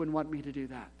Jesus wouldn't want me to do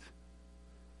that.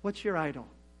 What's your idol?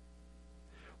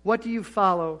 What do you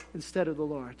follow instead of the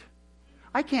Lord?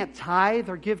 I can't tithe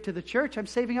or give to the church. I'm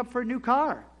saving up for a new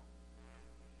car.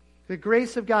 The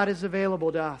grace of God is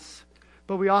available to us,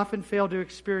 but we often fail to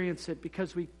experience it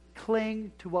because we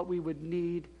cling to what we would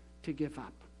need to give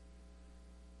up.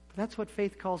 But that's what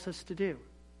faith calls us to do,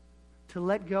 to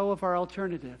let go of our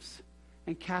alternatives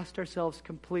and cast ourselves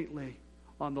completely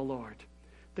on the Lord.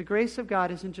 The grace of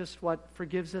God isn't just what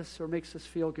forgives us or makes us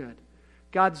feel good.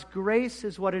 God's grace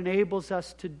is what enables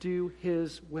us to do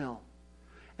His will.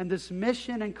 And this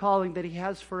mission and calling that He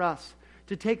has for us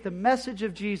to take the message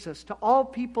of Jesus to all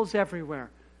peoples everywhere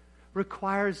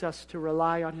requires us to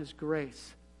rely on His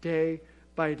grace day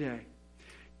by day.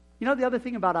 You know the other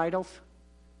thing about idols?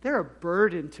 They're a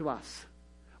burden to us.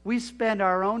 We spend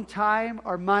our own time,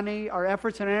 our money, our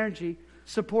efforts and energy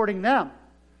supporting them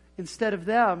instead of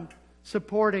them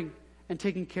supporting and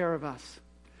taking care of us.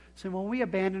 So when we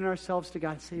abandon ourselves to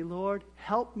God and say, Lord,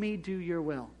 help me do your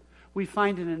will, we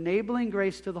find an enabling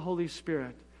grace to the Holy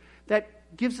Spirit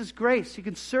that gives us grace. You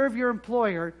can serve your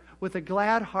employer with a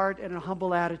glad heart and a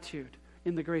humble attitude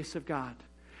in the grace of God.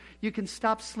 You can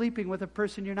stop sleeping with a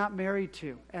person you're not married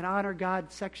to and honor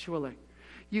God sexually.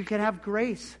 You can have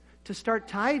grace to start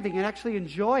tithing and actually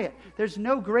enjoy it. There's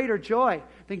no greater joy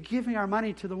than giving our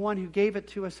money to the one who gave it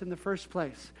to us in the first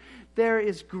place. There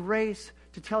is grace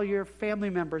to tell your family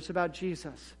members about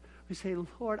Jesus. We say,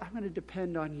 Lord, I'm going to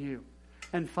depend on you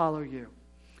and follow you.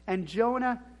 And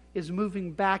Jonah is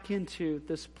moving back into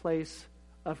this place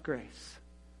of grace.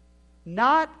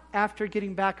 Not after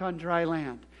getting back on dry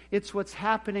land. It's what's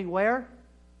happening where?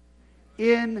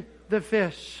 In the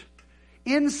fish.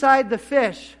 Inside the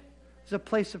fish is a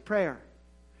place of prayer.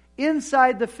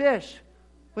 Inside the fish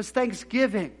was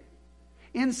thanksgiving.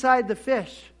 Inside the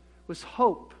fish was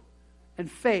hope and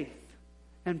faith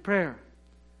and prayer.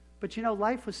 But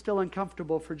life was still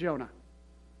uncomfortable for Jonah.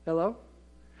 Hello?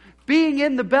 Being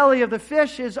in the belly of the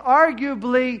fish is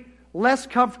arguably less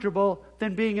comfortable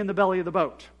than being in the belly of the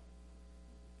boat.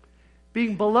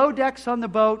 Being below decks on the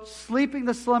boat, sleeping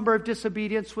the slumber of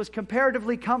disobedience was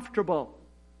comparatively comfortable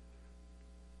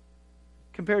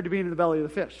compared to being in the belly of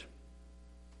the fish.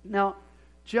 Now,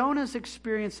 Jonah's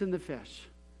experience in the fish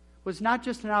was not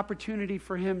just an opportunity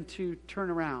for him to turn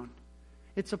around.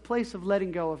 It's a place of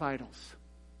letting go of idols.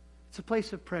 It's a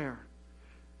place of prayer.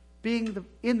 Being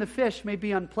in the fish may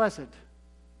be unpleasant,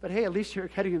 but hey, at least you're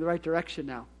heading in the right direction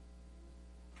now.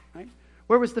 Right?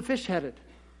 Where was the fish headed?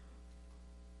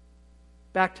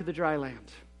 Back to the dry land.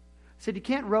 I said, you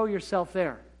can't row yourself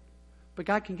there, but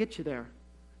God can get you there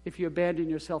if you abandon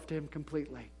yourself to Him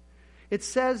completely. It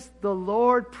says the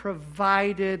Lord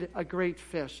provided a great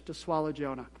fish to swallow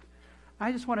Jonah.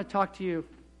 I just want to talk to you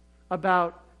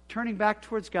about turning back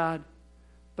towards God,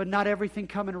 but not everything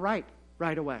coming right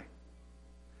away.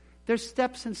 There's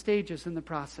steps and stages in the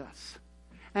process.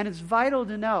 And it's vital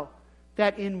to know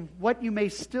that in what you may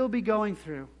still be going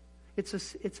through, it's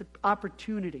an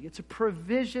opportunity. It's a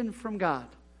provision from God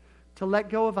to let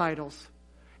go of idols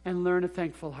and learn a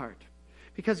thankful heart.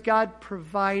 Because God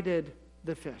provided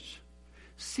the fish.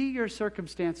 See your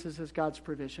circumstances as God's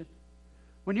provision.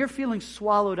 When you're feeling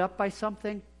swallowed up by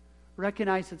something,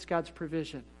 recognize it's God's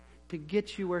provision to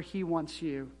get you where He wants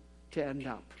you to end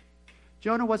up.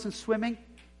 Jonah wasn't swimming.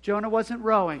 Jonah wasn't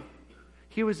rowing.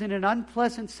 He was in an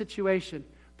unpleasant situation,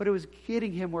 but it was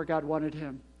getting him where God wanted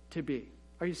him to be.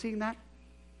 Are you seeing that?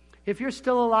 If you're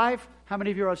still alive, how many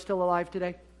of you are still alive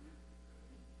today?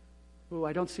 Ooh,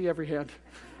 I don't see every hand.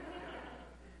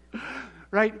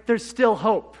 Right? There's still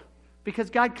hope because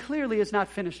God clearly is not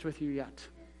finished with you yet.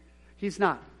 He's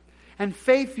not. And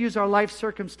faith views our life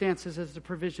circumstances as the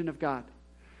provision of God.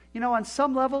 On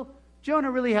some level,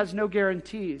 Jonah really has no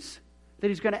guarantees that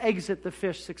he's going to exit the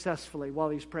fish successfully while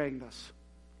he's praying this.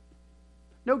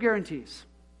 No guarantees.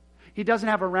 He doesn't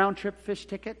have a round-trip fish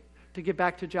ticket to get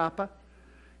back to Joppa.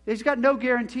 He's got no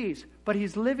guarantees, but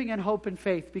he's living in hope and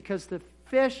faith because the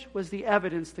fish was the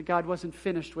evidence that God wasn't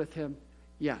finished with him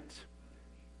yet.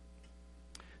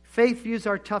 Faith views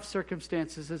our tough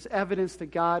circumstances as evidence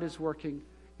that God is working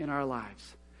in our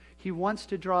lives. He wants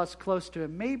to draw us close to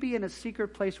Him, maybe in a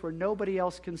secret place where nobody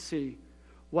else can see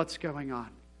what's going on.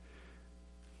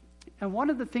 And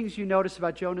one of the things you notice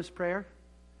about Jonah's prayer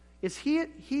is he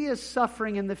is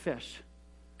suffering in the fish,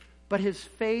 but his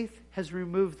faith has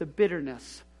removed the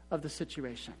bitterness of the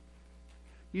situation.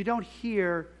 You don't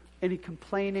hear any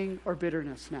complaining or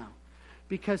bitterness now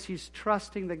because he's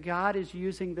trusting that God is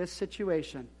using this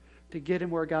situation to get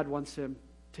him where God wants him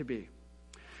to be.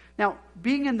 Now,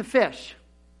 being in the fish,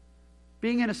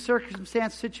 being in a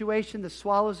circumstance situation that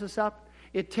swallows us up,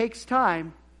 it takes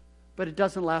time, but it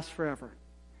doesn't last forever.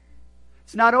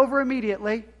 It's not over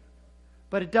immediately,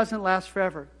 but it doesn't last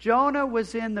forever. Jonah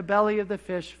was in the belly of the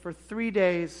fish for 3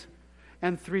 days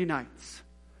and 3 nights.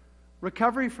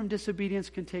 Recovery from disobedience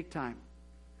can take time.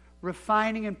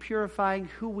 Refining and purifying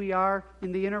who we are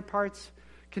in the inner parts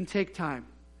can take time.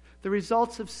 The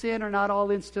results of sin are not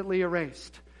all instantly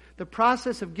erased. The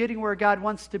process of getting where God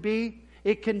wants to be,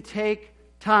 it can take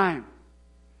time.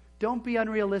 Don't be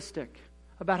unrealistic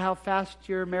about how fast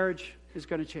your marriage is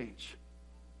going to change.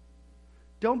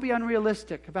 Don't be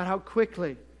unrealistic about how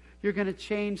quickly you're going to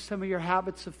change some of your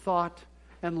habits of thought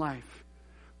and life.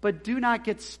 But do not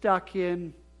get stuck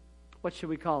in, what should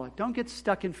we call it? Don't get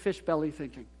stuck in fish belly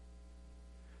thinking.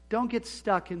 Don't get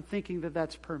stuck in thinking that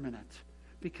that's permanent,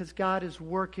 because God is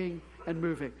working and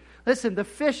moving. Listen, the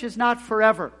fish is not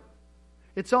forever.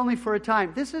 It's only for a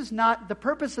time. The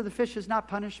purpose of the fish is not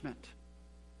punishment.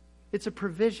 It's a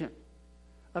provision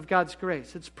of God's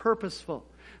grace. It's purposeful.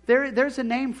 There's a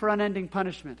name for unending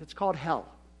punishment. It's called hell.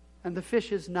 And the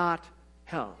fish is not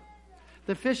hell.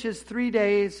 The fish is 3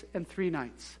 days and 3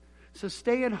 nights. So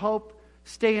stay in hope,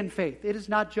 stay in faith. It is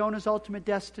not Jonah's ultimate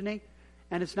destiny,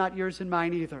 and it's not yours and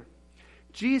mine either.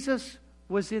 Jesus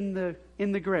was in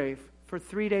the grave for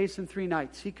 3 days and 3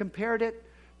 nights. He compared it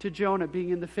to Jonah being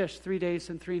in the fish 3 days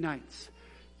and 3 nights.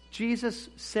 Jesus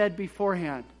said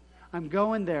beforehand, I'm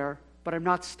going there, but I'm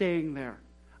not staying there.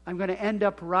 I'm going to end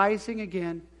up rising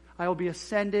again. I will be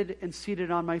ascended and seated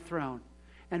on my throne.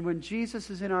 And when Jesus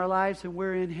is in our lives and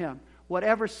we're in Him,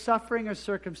 whatever suffering or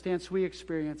circumstance we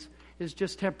experience is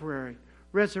just temporary.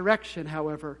 Resurrection,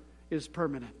 however, is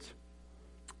permanent.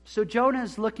 So Jonah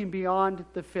is looking beyond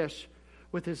the fish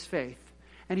with his faith.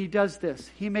 And he does this.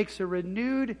 He makes a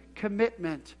renewed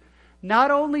commitment,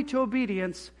 not only to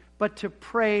obedience, but to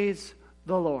praise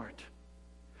the Lord.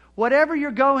 Whatever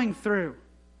you're going through,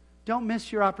 don't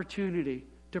miss your opportunity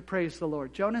to praise the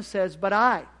Lord. Jonah says, but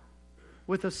I,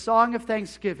 with a song of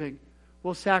thanksgiving,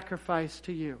 will sacrifice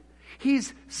to you.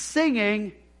 He's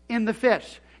singing in the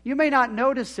fish. You may not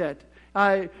notice it,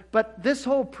 but this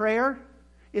whole prayer,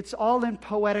 it's all in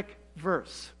poetic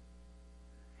verse.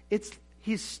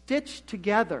 He's stitched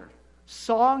together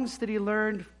songs that he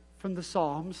learned from the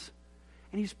Psalms,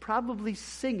 and he's probably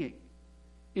singing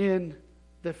in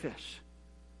the fish.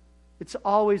 It's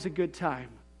always a good time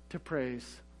to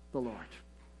praise the Lord.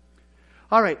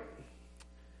 All right.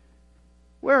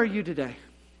 Where are you today?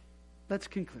 Let's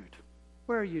conclude.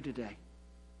 Where are you today?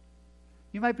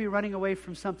 You might be running away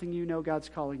from something you know God's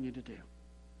calling you to do.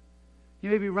 You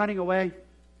may be running away.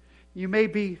 You may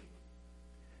be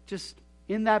just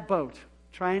in that boat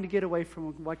trying to get away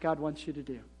from what God wants you to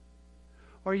do.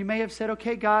 Or you may have said,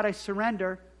 okay, God, I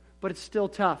surrender, but it's still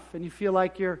tough. And you feel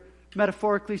like you're,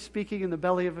 metaphorically speaking, in the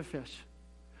belly of a fish.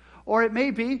 Or it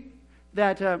may be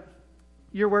that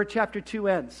you're where chapter 2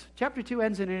 ends. Chapter 2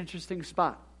 ends in an interesting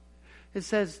spot. It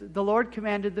says, the Lord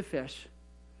commanded the fish,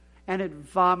 and it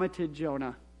vomited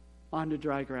Jonah onto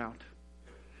dry ground.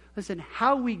 Listen,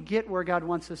 how we get where God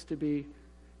wants us to be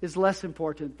is less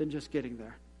important than just getting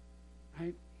there.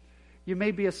 Right? You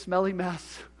may be a smelly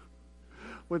mess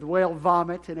with whale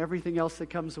vomit and everything else that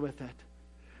comes with it.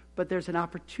 But there's an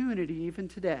opportunity even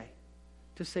today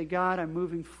to say, God, I'm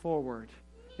moving forward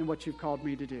in what you've called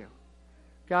me to do.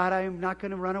 God, I am not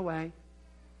going to run away.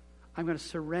 I'm going to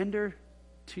surrender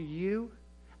to you,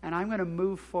 and I'm going to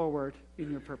move forward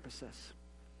in your purposes.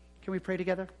 Can we pray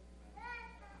together?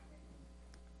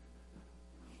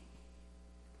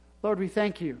 Lord, we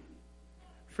thank you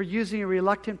for using a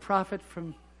reluctant prophet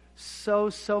from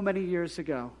so many years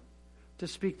ago to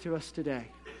speak to us today.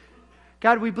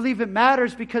 God, we believe it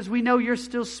matters because we know you're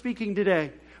still speaking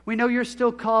today. We know you're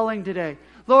still calling today.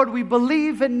 Lord, we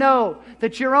believe and know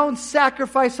that your own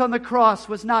sacrifice on the cross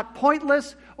was not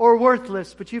pointless or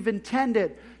worthless, but you've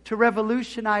intended to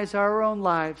revolutionize our own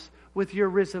lives with your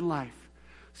risen life.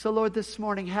 So, Lord, this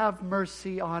morning, have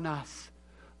mercy on us.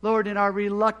 Lord, in our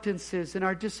reluctances, in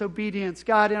our disobedience,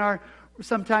 God, in our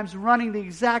sometimes running the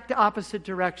exact opposite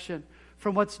direction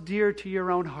from what's dear to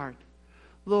your own heart.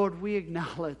 Lord, we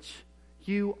acknowledge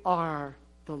you are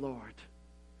the Lord.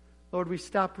 Lord, we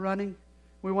stop running.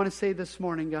 We want to say this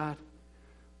morning, God,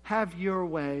 have your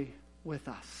way with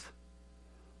us.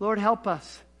 Lord, help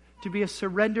us to be a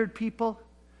surrendered people,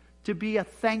 to be a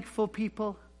thankful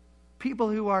people, people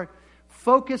who are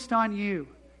focused on you,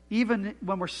 even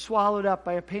when we're swallowed up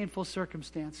by a painful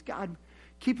circumstance. God,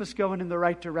 keep us going in the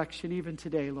right direction even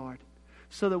today, Lord,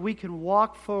 so that we can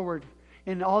walk forward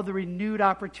in all the renewed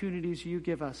opportunities you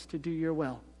give us to do your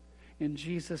will. In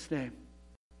Jesus' name,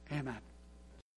 amen.